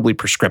incredibly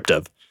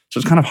prescriptive. So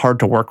it's kind of hard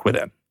to work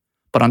within.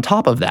 But on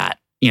top of that,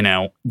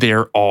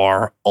 there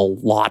are a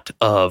lot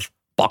of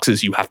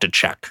boxes you have to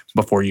check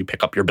before you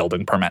pick up your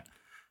building permit.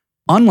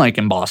 Unlike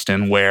in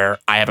Boston, where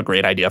I have a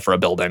great idea for a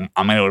building,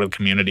 I'm going to go to the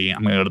community,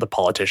 I'm going to go to the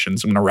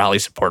politicians, I'm going to rally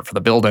support for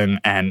the building,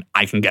 and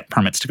I can get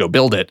permits to go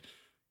build it.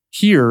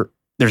 Here,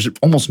 there's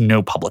almost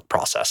no public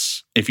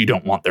process if you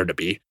don't want there to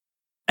be.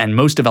 And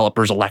most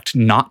developers elect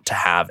not to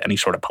have any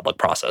sort of public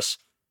process.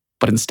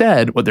 But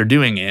instead, what they're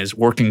doing is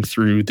working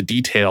through the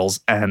details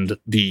and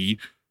the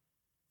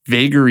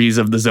vagaries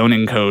of the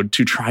zoning code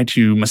to try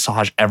to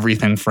massage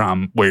everything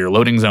from where your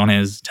loading zone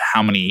is to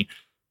how many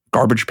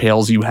garbage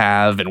pails you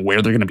have and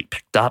where they're going to be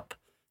picked up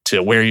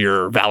to where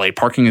your valet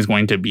parking is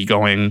going to be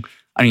going.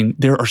 I mean,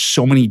 there are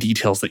so many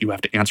details that you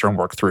have to answer and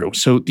work through.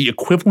 So the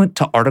equivalent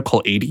to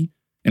Article 80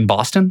 in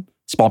Boston,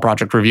 small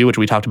project review, which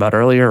we talked about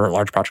earlier, or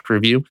large project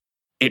review,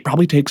 it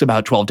probably takes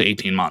about 12 to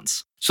 18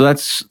 months. So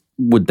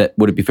would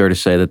it be fair to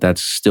say that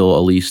that's still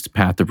a least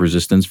path of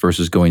resistance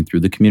versus going through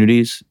the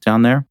communities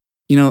down there?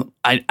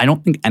 I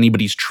don't think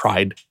anybody's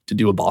tried to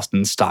do a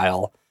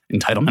Boston-style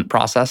entitlement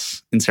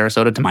process in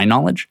Sarasota, to my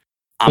knowledge.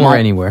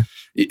 Anywhere.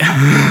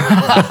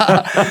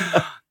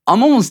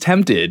 I'm almost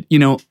tempted.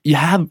 You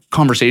have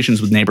conversations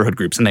with neighborhood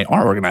groups, and they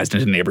are organized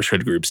into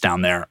neighborhood groups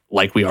down there,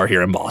 like we are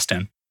here in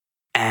Boston.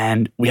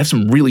 And we have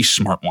some really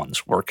smart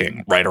ones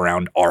working right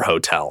around our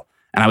hotel.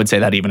 And I would say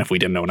that even if we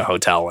didn't own a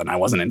hotel and I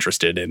wasn't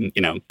interested in,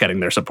 getting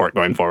their support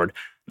going forward,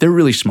 they're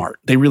really smart.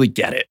 They really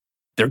get it.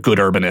 They're good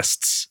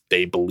urbanists.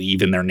 They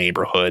believe in their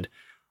neighborhood.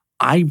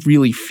 I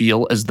really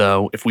feel as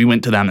though if we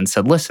went to them and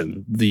said,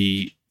 listen,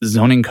 the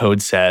zoning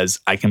code says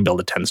I can build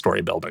a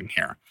 10-story building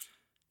here.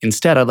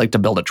 Instead, I'd like to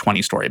build a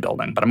 20-story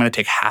building, but I'm going to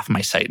take half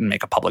my site and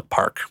make a public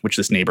park, which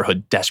this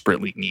neighborhood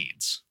desperately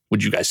needs.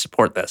 Would you guys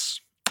support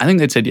this? I think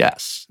they'd said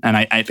yes. And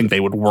I think they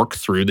would work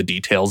through the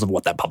details of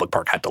what that public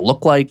park had to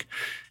look like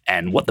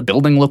and what the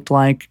building looked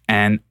like.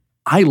 And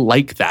I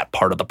like that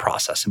part of the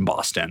process in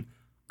Boston.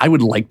 I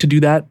would like to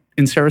do that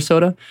in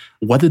Sarasota.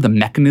 Whether the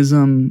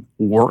mechanism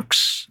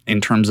works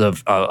in terms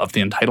of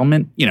the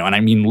entitlement, and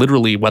I mean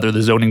literally whether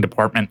the zoning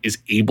department is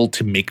able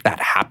to make that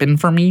happen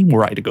for me,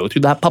 were I to go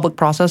through that public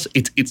process,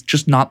 it's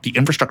just not, the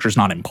infrastructure is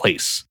not in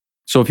place.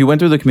 So if you went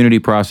through the community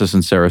process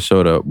in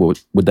Sarasota,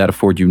 would that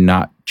afford you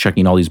not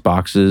checking all these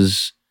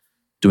boxes,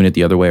 doing it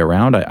the other way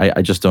around?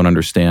 I just don't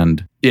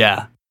understand.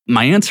 Yeah.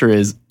 My answer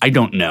is I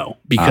don't know,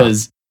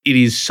 because it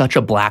is such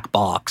a black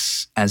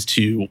box as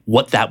to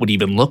what that would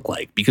even look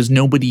like, because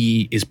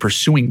nobody is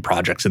pursuing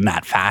projects in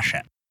that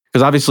fashion.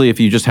 Because obviously if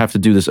you just have to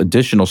do this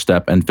additional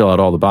step and fill out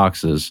all the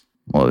boxes,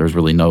 well, there's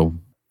really no,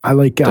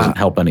 doesn't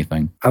help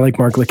anything. I like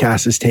Mark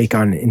Lacass's take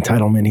on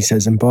entitlement. He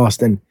says in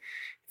Boston,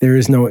 he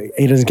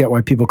doesn't get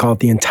why people call it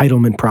the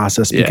entitlement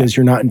process, because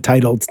you're not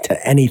entitled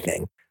to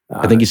anything.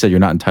 I think he said you're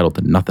not entitled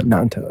to nothing.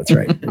 Not entitled. That's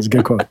right. It was a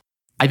good quote.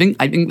 I think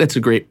that's a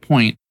great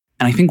point.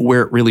 And I think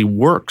where it really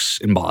works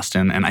in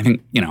Boston, and I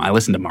think, I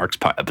listened to Mark's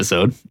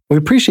episode. We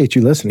appreciate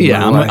you listening.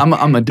 Yeah,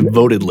 I'm a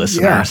devoted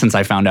listener since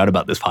I found out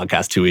about this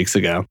podcast 2 weeks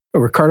ago.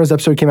 Ricardo's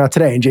episode came out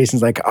today, and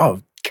Jason's like,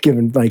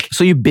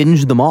 so you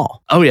binged them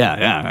all. Oh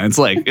yeah. It's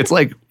like it's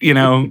like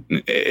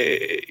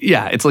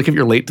if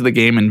you're late to the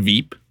game in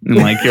Veep, and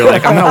you're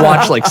like, I'm gonna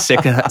watch like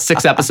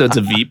six episodes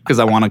of Veep because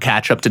I want to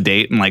catch up to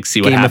date and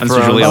see what happens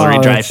to Julia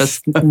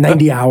Louis-Dreyfus.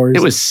 90 hours.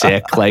 It was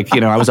sick.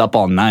 I was up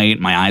all night.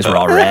 My eyes were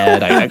all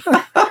red.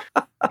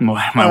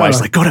 My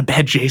wife's like, go to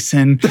bed,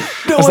 Jason.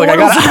 No, I was like, I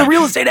got a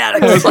real estate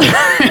addict. I was like,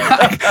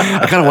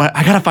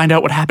 I gotta find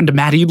out what happened to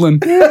Matt Eadlin.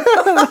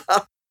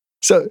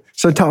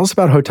 So tell us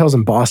about hotels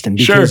in Boston,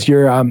 because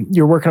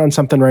you're working on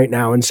something right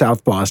now in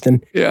South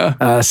Boston.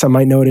 Yeah. Some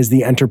might know it as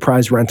the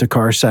Enterprise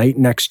Rent-A-Car site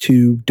next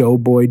to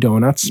Doughboy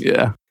Donuts.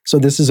 Yeah. So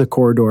this is a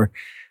corridor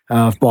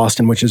of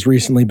Boston which has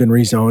recently been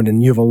rezoned,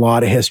 and you have a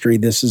lot of history.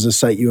 This is a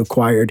site you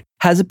acquired.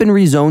 Has it been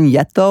rezoned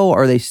yet, though?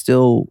 Or are they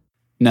still?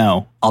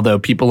 No. Although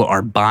people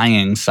are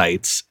buying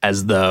sites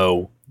as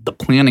though the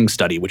planning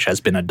study, which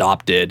has been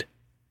adopted,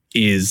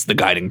 is the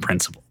guiding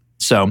principle.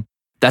 So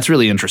that's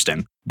really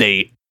interesting.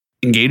 They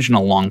engaged in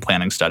a long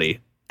planning study,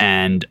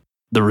 and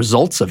the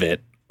results of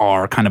it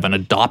are kind of an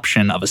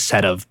adoption of a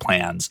set of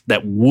plans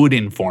that would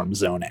inform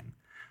zoning.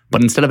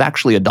 But instead of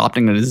actually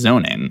adopting it as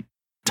zoning,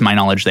 to my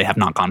knowledge, they have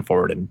not gone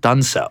forward and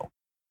done so.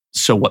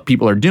 So what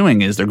people are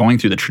doing is they're going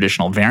through the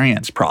traditional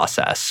variance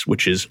process,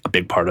 which is a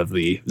big part of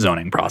the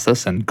zoning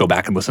process. And go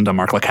back and listen to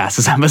Mark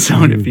Lacass's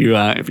episode if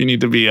you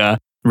need to be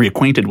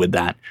reacquainted with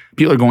that.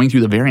 People are going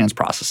through the variance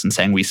process and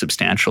saying we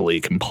substantially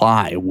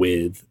comply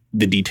with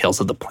the details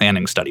of the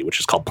planning study, which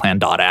is called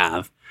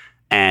Plan.av.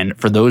 And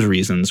for those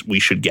reasons, we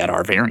should get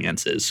our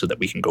variances so that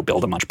we can go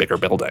build a much bigger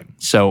building.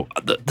 So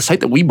the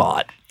site that we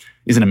bought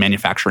is in a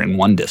manufacturing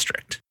 1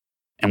 district.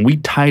 And we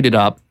tied it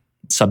up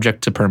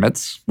subject to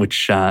permits,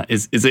 which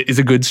is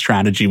a good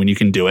strategy when you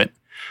can do it.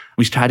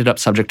 We tied it up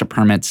subject to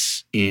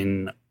permits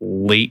in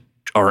early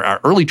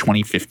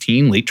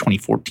 2015, late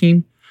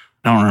 2014.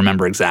 I don't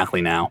remember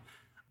exactly now.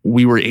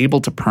 We were able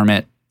to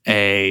permit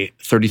a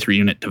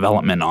 33-unit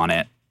development on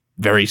it,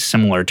 very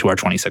similar to our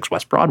 26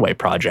 West Broadway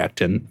project.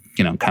 And,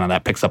 kind of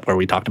that picks up where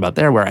we talked about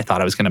there, where I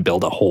thought I was going to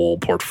build a whole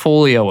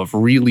portfolio of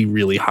really,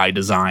 really high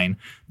design,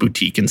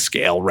 boutique and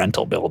scale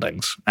rental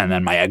buildings. And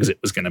then my exit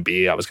was going to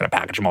be, I was going to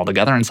package them all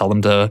together and sell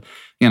them to,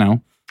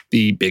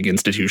 the big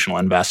institutional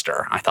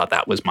investor. I thought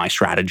that was my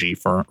strategy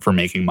for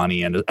making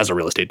money and as a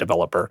real estate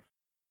developer.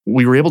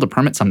 We were able to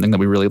permit something that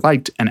we really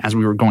liked. And as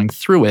we were going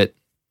through it,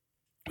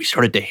 we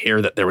started to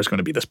hear that there was going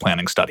to be this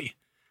planning study.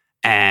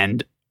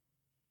 And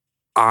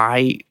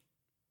I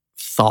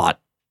thought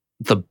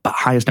the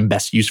highest and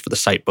best use for the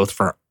site, both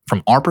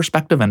from our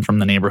perspective and from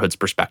the neighborhood's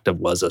perspective,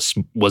 was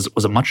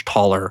a much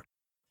taller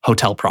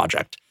hotel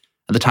project.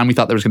 At the time, we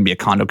thought there was going to be a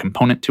condo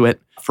component to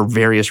it. For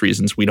various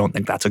reasons, we don't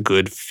think that's a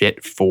good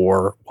fit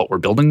for what we're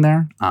building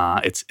there.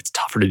 It's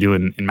tougher to do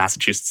in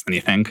Massachusetts than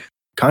you think.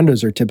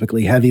 Condos are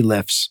typically heavy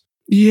lifts.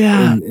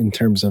 Yeah. In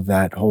terms of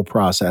that whole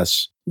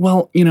process.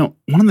 Well,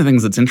 one of the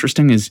things that's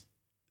interesting is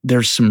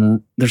there's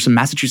some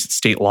Massachusetts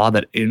state law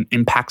that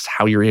impacts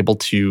how you're able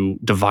to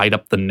divide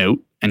up the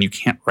note, and you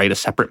can't write a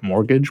separate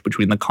mortgage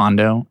between the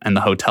condo and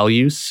the hotel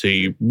use. So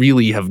you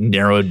really have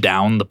narrowed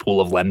down the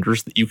pool of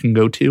lenders that you can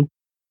go to.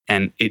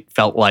 And it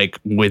felt like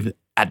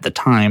at the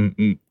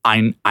time,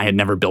 I had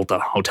never built a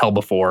hotel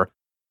before.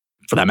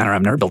 For that matter,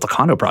 I've never built a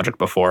condo project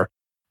before.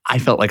 I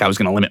felt like I was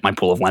going to limit my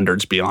pool of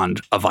lenders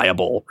beyond a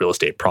viable real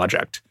estate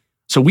project.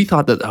 So we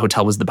thought that the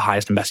hotel was the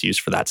highest and best use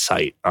for that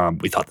site.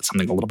 We thought that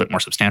something a little bit more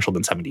substantial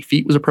than 70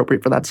 feet was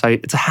appropriate for that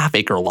site. It's a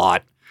half-acre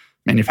lot.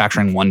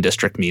 Manufacturing 1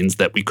 district means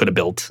that we could have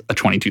built a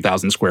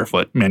 22,000 square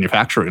foot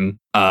manufacturing,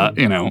 a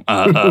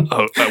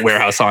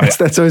warehouse on it.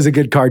 That's always a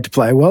good card to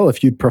play. Well,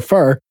 if you'd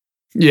prefer,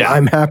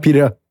 I'm happy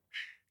to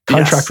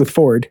contract with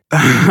Ford.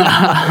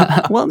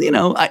 Well,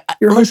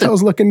 your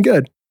hotel's looking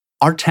good.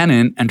 Our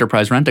tenant,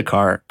 Enterprise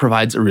Rent-A-Car,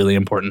 provides a really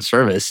important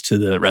service to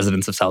the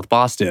residents of South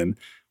Boston.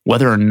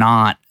 Whether or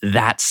not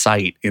that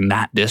site in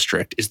that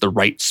district is the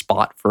right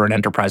spot for an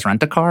Enterprise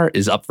Rent-A-Car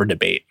is up for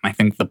debate. I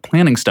think the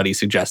planning study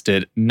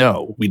suggested,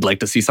 no, we'd like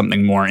to see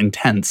something more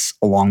intense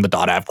along the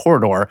 .Ave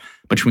corridor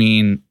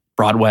between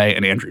Broadway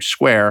and Andrews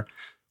Square,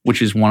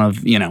 which is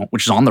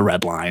which is on the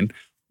Red Line,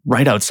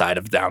 right outside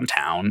of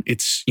downtown.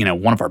 It's,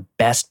 one of our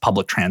best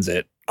public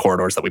transit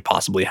corridors that we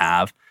possibly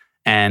have.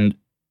 And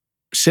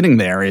sitting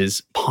there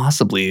is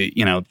possibly,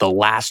 the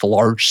last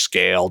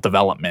large-scale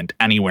development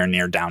anywhere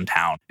near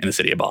downtown in the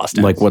city of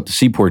Boston. Like what the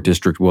Seaport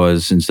District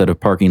was, instead of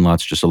parking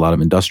lots, just a lot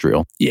of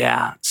industrial.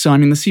 Yeah. So,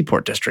 the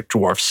Seaport District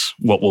dwarfs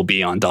what will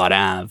be on Dot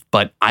Ave,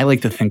 but I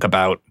like to think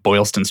about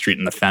Boylston Street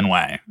and the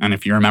Fenway. And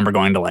if you remember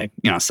going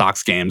to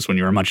Sox games when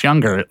you were much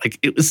younger,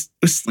 it was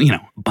a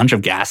bunch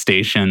of gas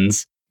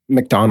stations.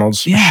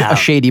 McDonald's. Yeah. A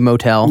shady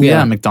motel.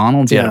 Yeah,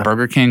 McDonald's. Yeah. Yeah,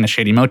 Burger King, a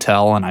shady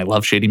motel, and I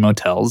love shady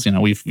motels.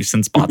 We've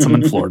since bought some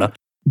in Florida.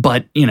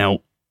 But,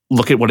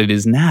 look at what it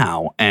is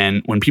now.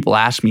 And when people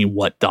ask me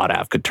what Dot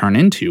Ave could turn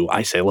into,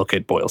 I say, look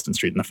at Boylston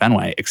Street and the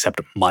Fenway, except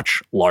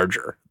much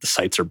larger. The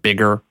sites are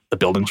bigger. The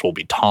buildings will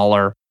be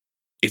taller.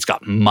 It's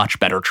got much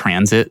better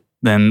transit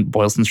than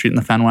Boylston Street and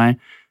the Fenway.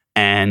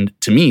 And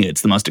to me,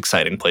 it's the most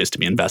exciting place to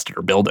be invested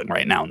or building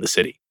right now in the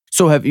city.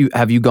 So have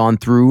you gone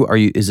through?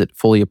 Is it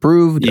fully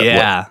approved?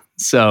 Yeah.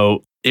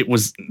 So it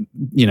was,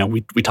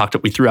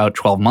 we threw out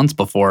 12 months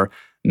before.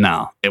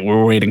 No,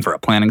 we're waiting for a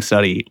planning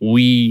study.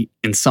 We,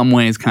 in some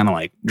ways, kind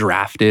of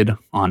drafted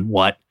on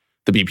what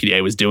the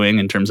BPDA was doing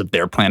in terms of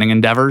their planning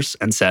endeavors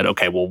and said,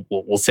 okay,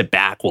 we'll sit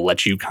back. We'll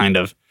let you kind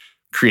of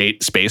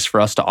create space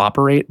for us to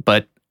operate.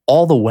 But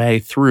all the way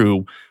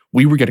through,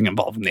 we were getting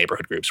involved with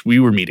neighborhood groups. We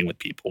were meeting with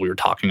people. We were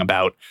talking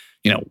about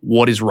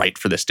what is right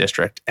for this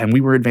district. And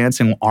we were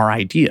advancing our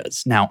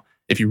ideas. Now,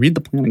 if you read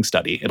the planning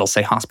study, it'll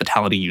say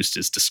hospitality use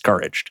is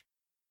discouraged.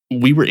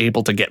 We were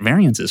able to get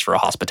variances for a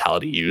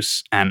hospitality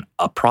use and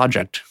a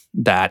project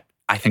that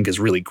I think is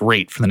really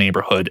great for the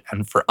neighborhood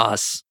and for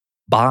us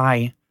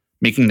by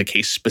making the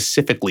case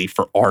specifically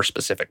for our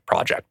specific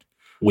project,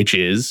 which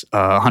is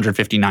a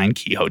 159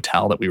 key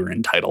hotel that we were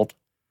entitled,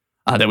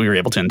 that we were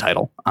able to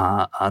entitle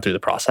through the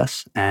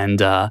process. And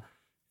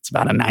it's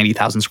about a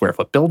 90,000 square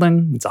foot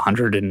building. It's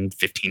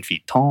 115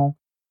 feet tall.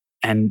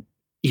 And,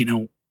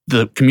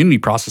 the community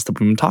process that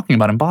we've been talking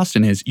about in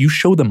Boston is you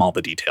show them all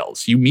the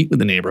details. You meet with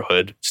the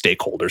neighborhood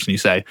stakeholders and you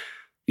say,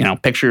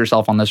 picture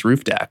yourself on this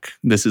roof deck.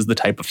 This is the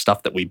type of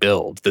stuff that we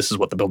build. This is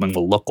what the building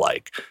will look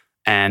like.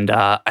 And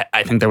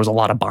I think there was a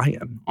lot of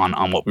buy-in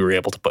on what we were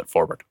able to put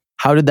forward.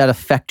 How did that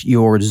affect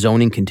your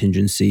zoning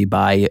contingency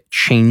by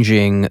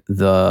changing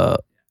the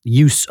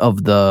use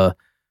of the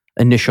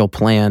initial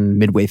plan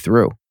midway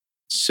through?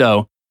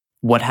 So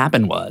what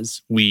happened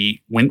was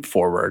we went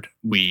forward.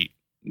 We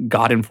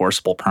got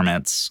enforceable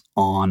permits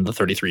on the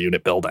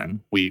 33-unit building.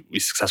 We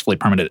successfully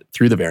permitted it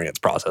through the variance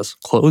process,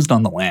 closed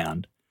on the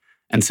land,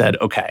 and said,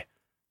 okay,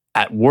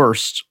 at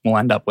worst, we'll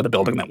end up with a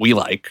building that we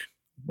like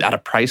at a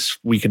price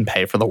we can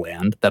pay for the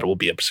land, that it will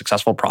be a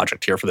successful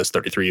project here for this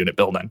 33-unit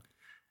building.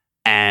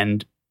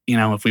 And,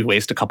 if we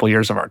waste a couple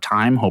years of our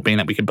time hoping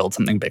that we could build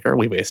something bigger,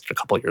 we wasted a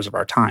couple years of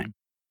our time.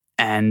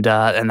 And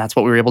that's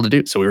what we were able to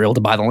do. So we were able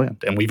to buy the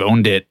land, and we've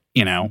owned it,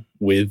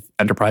 with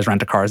Enterprise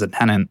Rent-A-Car as a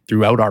tenant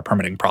throughout our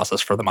permitting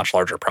process for the much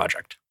larger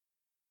project.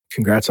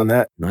 Congrats on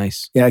that.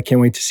 Nice. Yeah, I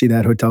can't wait to see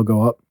that hotel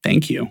go up.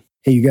 Thank you.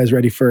 Hey, you guys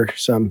ready for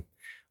some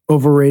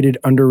overrated,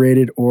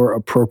 underrated, or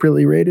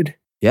appropriately rated?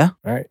 Yeah.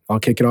 All right, I'll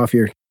kick it off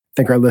here. I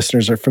think our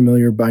listeners are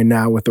familiar by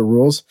now with the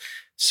rules.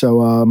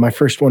 So my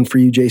first one for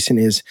you, Jason,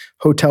 is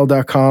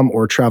Hotel.com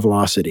or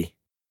Travelocity.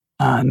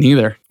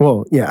 Neither.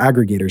 Well, yeah,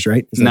 aggregators,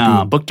 right?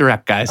 No, Book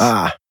Direct, guys.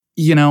 Ah.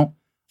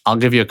 I'll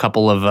give you a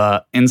couple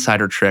of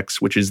insider tricks,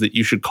 which is that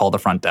you should call the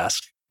front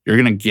desk. You're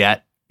going to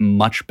get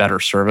much better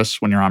service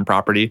when you're on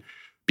property,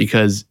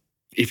 because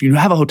if you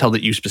have a hotel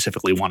that you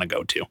specifically want to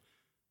go to,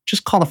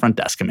 just call the front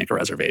desk and make a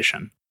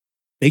reservation.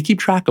 They keep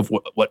track of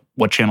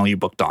what channel you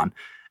booked on.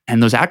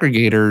 And those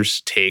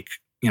aggregators take,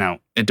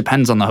 it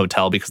depends on the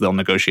hotel because they'll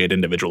negotiate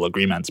individual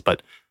agreements,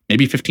 but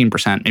maybe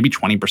 15%, maybe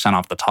 20%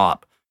 off the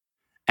top.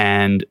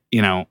 And,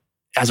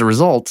 as a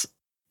result,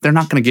 they're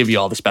not going to give you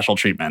all the special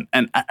treatment.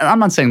 And I'm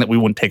not saying that we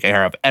wouldn't take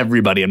care of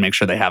everybody and make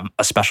sure they have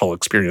a special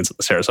experience at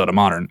the Sarasota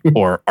Modern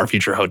or our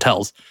future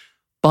hotels.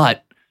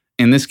 But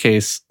in this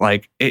case,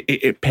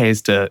 it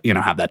pays to,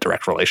 have that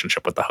direct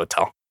relationship with the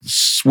hotel.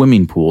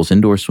 Swimming pools,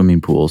 indoor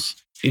swimming pools.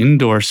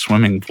 Indoor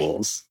swimming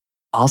pools.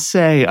 I'll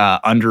say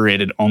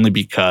underrated only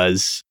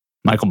because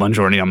Michael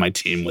Bongiorni on my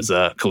team was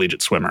a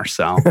collegiate swimmer,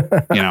 so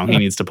he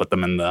needs to put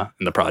them in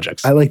the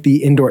projects. I like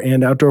the indoor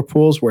and outdoor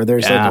pools where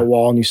there's like a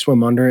wall and you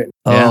swim under it.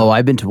 Oh,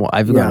 I've gone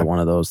to one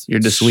of those. You're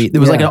just sweet. There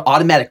was like an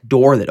automatic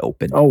door that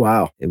opened. Oh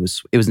wow! It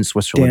was in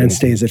Switzerland. Dan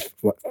stays at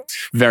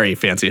very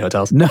fancy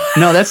hotels. No,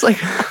 that's like.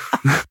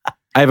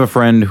 I have a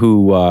friend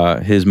who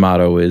his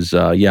motto is,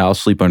 I'll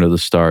sleep under the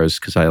stars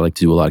because I like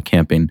to do a lot of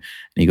camping. And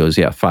he goes,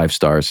 5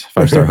 stars,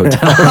 5-star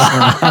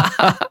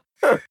hotels.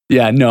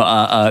 Yeah,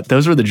 no,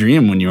 those were the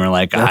dream when you were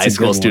like That's a high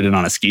school student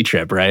on a ski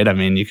trip, right? I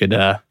mean, you could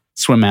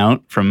swim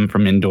out from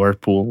indoor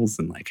pools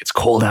and it's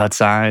cold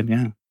outside.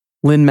 Yeah.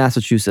 Lynn,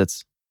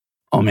 Massachusetts.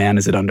 Oh man,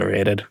 is it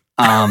underrated?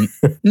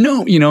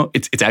 No,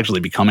 it's actually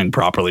becoming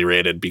properly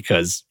rated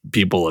because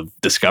people have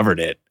discovered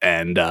it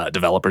and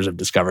developers have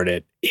discovered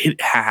it.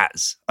 It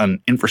has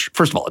an infrastructure.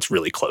 First of all, it's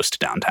really close to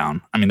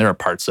downtown. I mean, there are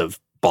parts of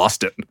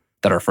Boston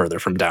that are further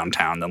from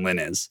downtown than Lynn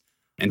is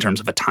in terms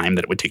of a time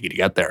that it would take you to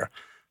get there.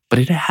 but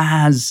it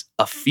has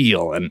a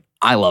feel, and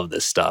I love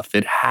this stuff.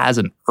 It has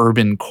an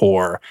urban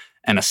core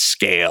and a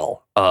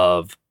scale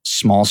of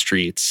small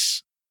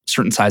streets,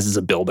 certain sizes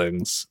of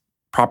buildings,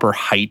 proper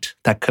height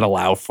that could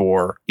allow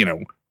for,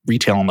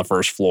 retail on the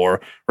first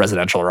floor,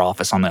 residential or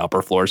office on the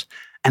upper floors.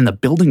 And the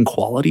building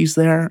qualities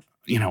there,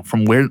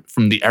 from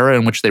the era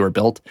in which they were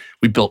built,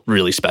 we built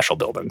really special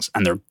buildings,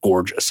 and they're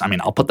gorgeous. I mean,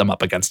 I'll put them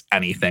up against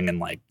anything in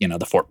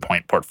the Fort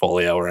Point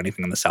portfolio or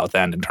anything in the South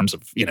End in terms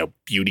of,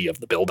 beauty of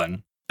the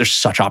building. There's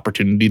such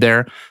opportunity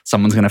there.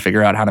 Someone's going to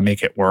figure out how to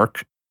make it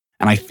work.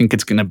 And I think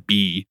it's going to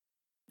be,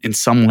 in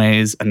some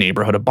ways, a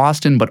neighborhood of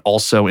Boston, but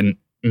also in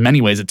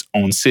many ways its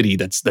own city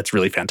that's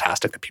really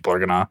fantastic that people are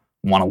going to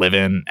want to live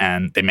in,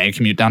 and they may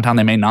commute downtown,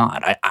 they may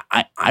not.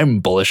 I'm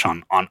bullish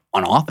on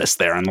office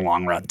there in the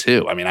long run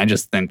too. I mean, I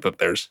just think that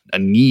there's a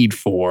need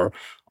for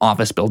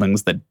office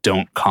buildings that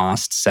don't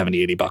cost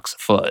 $70-$80 a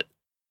foot.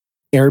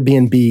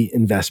 Airbnb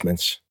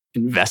investments.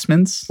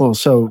 Well,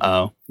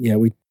 so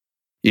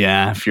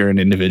yeah, if you're an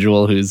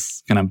individual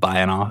who's going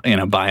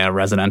to buy a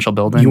residential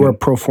building, you are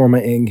pro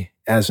forma-ing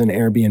as an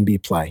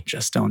Airbnb play.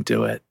 Just don't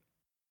do it.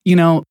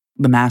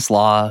 The mass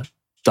law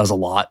does a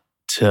lot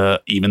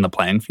to even the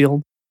playing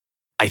field.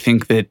 I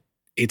think that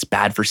it's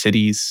bad for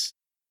cities.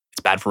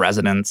 It's bad for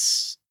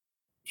residents.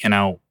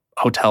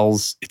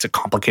 Hotels, it's a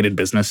complicated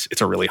business. It's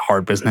a really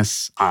hard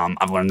business.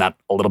 I've learned that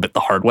a little bit the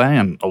hard way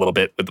and a little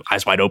bit with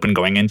eyes wide open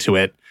going into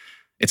it.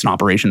 It's an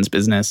operations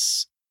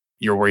business.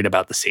 You're worried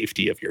about the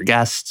safety of your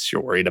guests.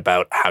 You're worried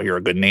about how you're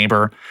a good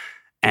neighbor.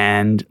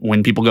 And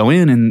when people go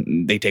in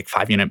and they take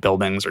 5-unit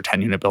buildings or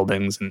 10-unit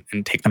buildings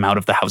and take them out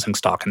of the housing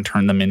stock and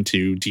turn them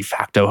into de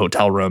facto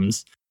hotel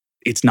rooms,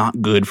 it's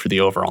not good for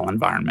the overall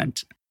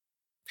environment.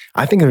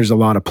 I think there's a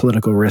lot of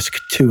political risk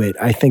to it.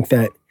 I think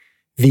that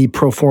the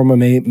pro forma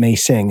may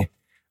sing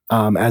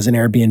as an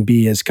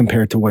Airbnb as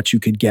compared to what you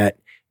could get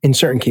in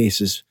certain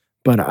cases.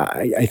 But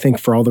I think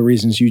for all the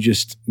reasons you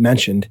just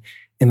mentioned,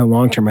 in the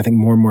long term, I think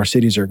more and more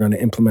cities are going to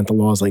implement the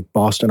laws like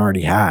Boston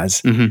already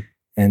has. Mm-hmm.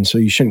 And so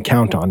you shouldn't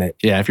count on it.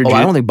 Yeah, I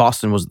don't think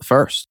Boston was the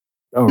first.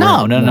 Oh,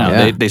 no.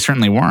 Yeah. They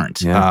certainly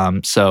weren't. Yeah.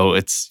 So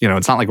it's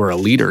it's not like we're a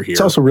leader here.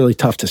 It's also really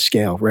tough to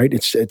scale, right?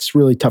 It's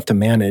really tough to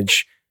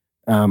manage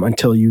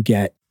until you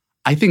get.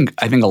 I think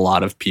a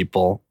lot of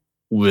people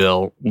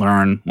will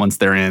learn once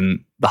they're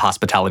in the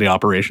hospitality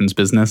operations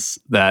business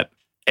that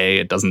A,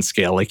 it doesn't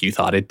scale like you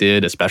thought it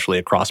did, especially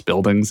across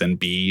buildings, and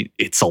B,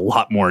 it's a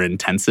lot more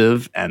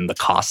intensive, and the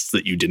costs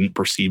that you didn't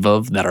perceive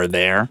of that are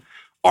there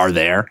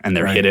and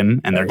they're hidden,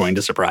 and they're going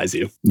to surprise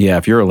you. Yeah,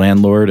 if you're a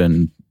landlord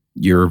and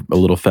you're a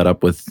little fed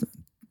up with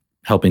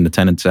helping the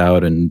tenants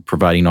out and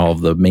providing all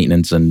of the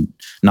maintenance and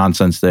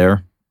nonsense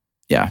there,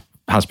 yeah,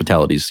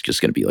 hospitality is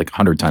just going to be like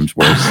 100 times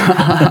worse.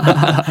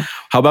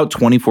 How about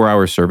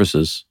 24-hour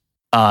services?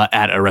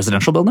 At a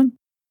residential building?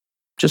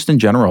 Just in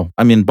general.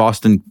 I mean,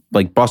 Boston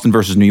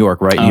versus New York,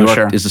 right? New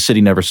York is the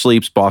city never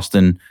sleeps.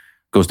 Boston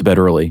goes to bed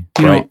early,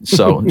 right?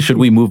 So should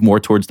we move more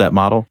towards that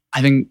model?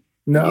 I think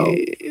No.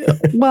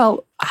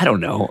 Well, I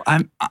don't know.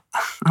 I'm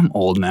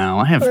old now.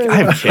 I have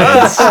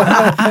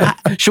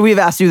kids. Should we have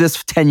asked you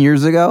this 10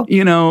 years ago?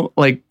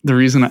 Like the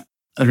reason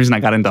I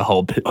got into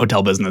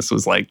hotel business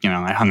was like,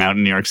 I hung out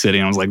in New York City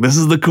and I was like, this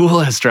is the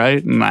coolest,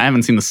 right? And I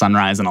haven't seen the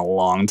sunrise in a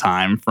long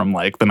time from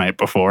like the night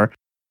before.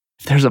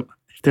 If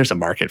there's a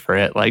market for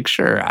it, like,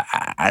 sure.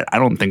 I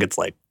don't think it's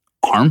like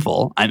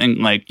harmful. I think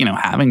like,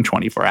 having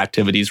 24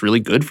 activity is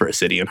really good for a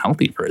city and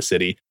healthy for a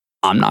city.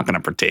 I'm not going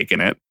to partake in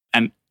it.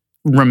 And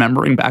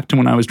remembering back to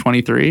when I was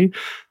 23,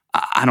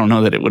 I don't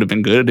know that it would have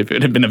been good if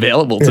it had been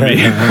available to me.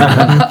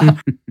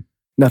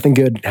 Nothing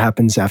good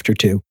happens after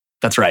 2.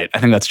 That's right. I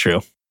think that's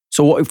true.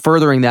 So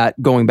furthering that,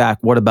 going back,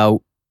 what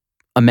about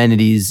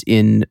amenities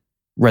in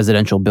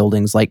residential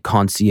buildings like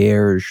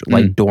concierge,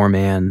 like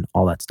doorman,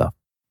 all that stuff?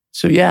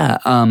 So yeah,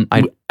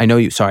 I know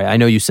you. Sorry, I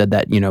know you said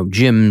that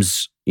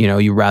gyms.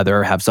 You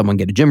rather have someone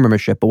get a gym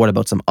membership, but what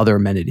about some other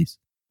amenities?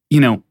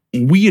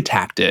 We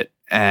attacked it,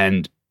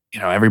 and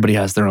everybody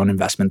has their own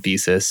investment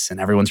thesis, and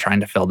everyone's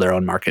trying to fill their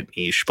own market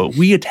niche. But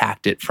we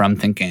attacked it from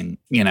thinking,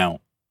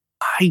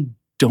 I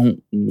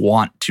don't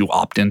want to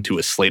opt into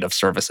a slate of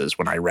services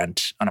when I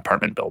rent in an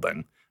apartment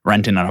building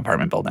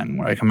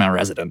where I come a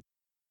resident.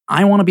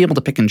 I want to be able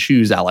to pick and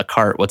choose a la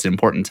carte what's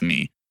important to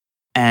me.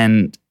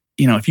 And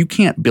if you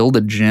can't build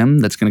a gym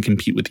that's going to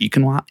compete with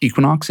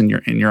Equinox in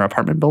your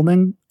apartment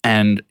building,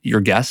 and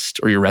your guest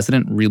or your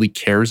resident really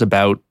cares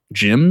about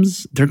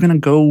gyms, they're going to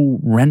go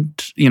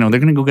rent. They're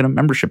going to go get a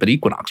membership at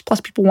Equinox.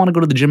 Plus, people want to go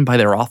to the gym by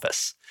their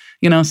office.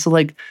 So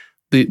like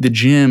the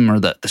gym or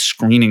the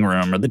screening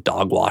room or the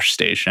dog wash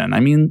station. I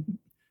mean,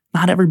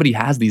 not everybody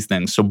has these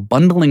things. So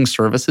bundling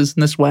services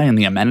in this way and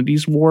the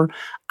amenities war,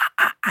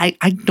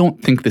 I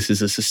don't think this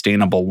is a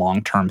sustainable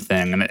long-term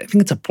thing. And I think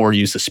it's a poor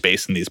use of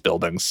space in these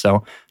buildings.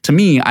 So to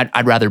me,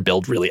 I'd rather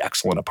build really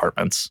excellent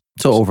apartments.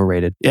 So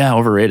overrated. Yeah,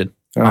 overrated.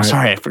 Right.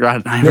 Sorry, I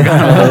forgot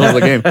the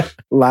game.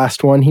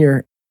 Last one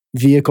here,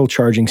 vehicle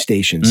charging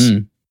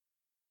stations.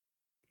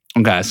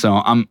 Okay,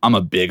 so I'm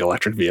a big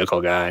electric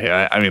vehicle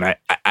guy. I mean, I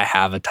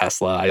have a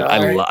Tesla.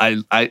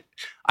 I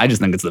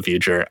just think it's the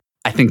future.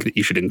 I think that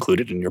you should include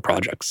it in your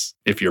projects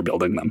if you're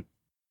building them.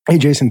 Hey,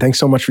 Jason, thanks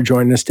so much for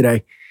joining us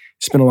today.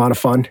 It's been a lot of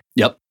fun.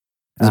 Yep.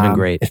 This has been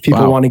great. If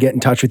people want to get in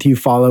touch with you,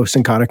 follow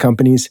Syncada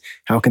Companies,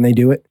 how can they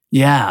do it?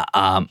 Yeah,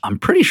 I'm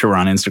pretty sure we're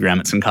on Instagram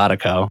at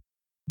Syncada.co.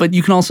 But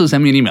you can also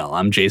send me an email.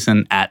 I'm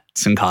Jason at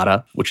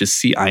Syncada, which is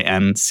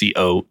CINCOTTA.co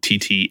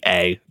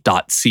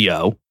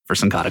for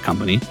Syncada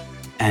Company.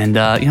 And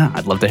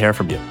I'd love to hear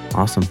from you.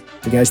 Awesome.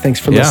 Hey guys, thanks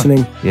for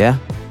listening. Yeah.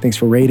 Thanks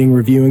for rating,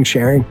 reviewing,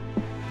 sharing.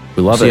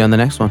 We love it. See you on the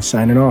next one.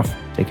 Signing off.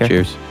 Take care.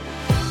 Cheers.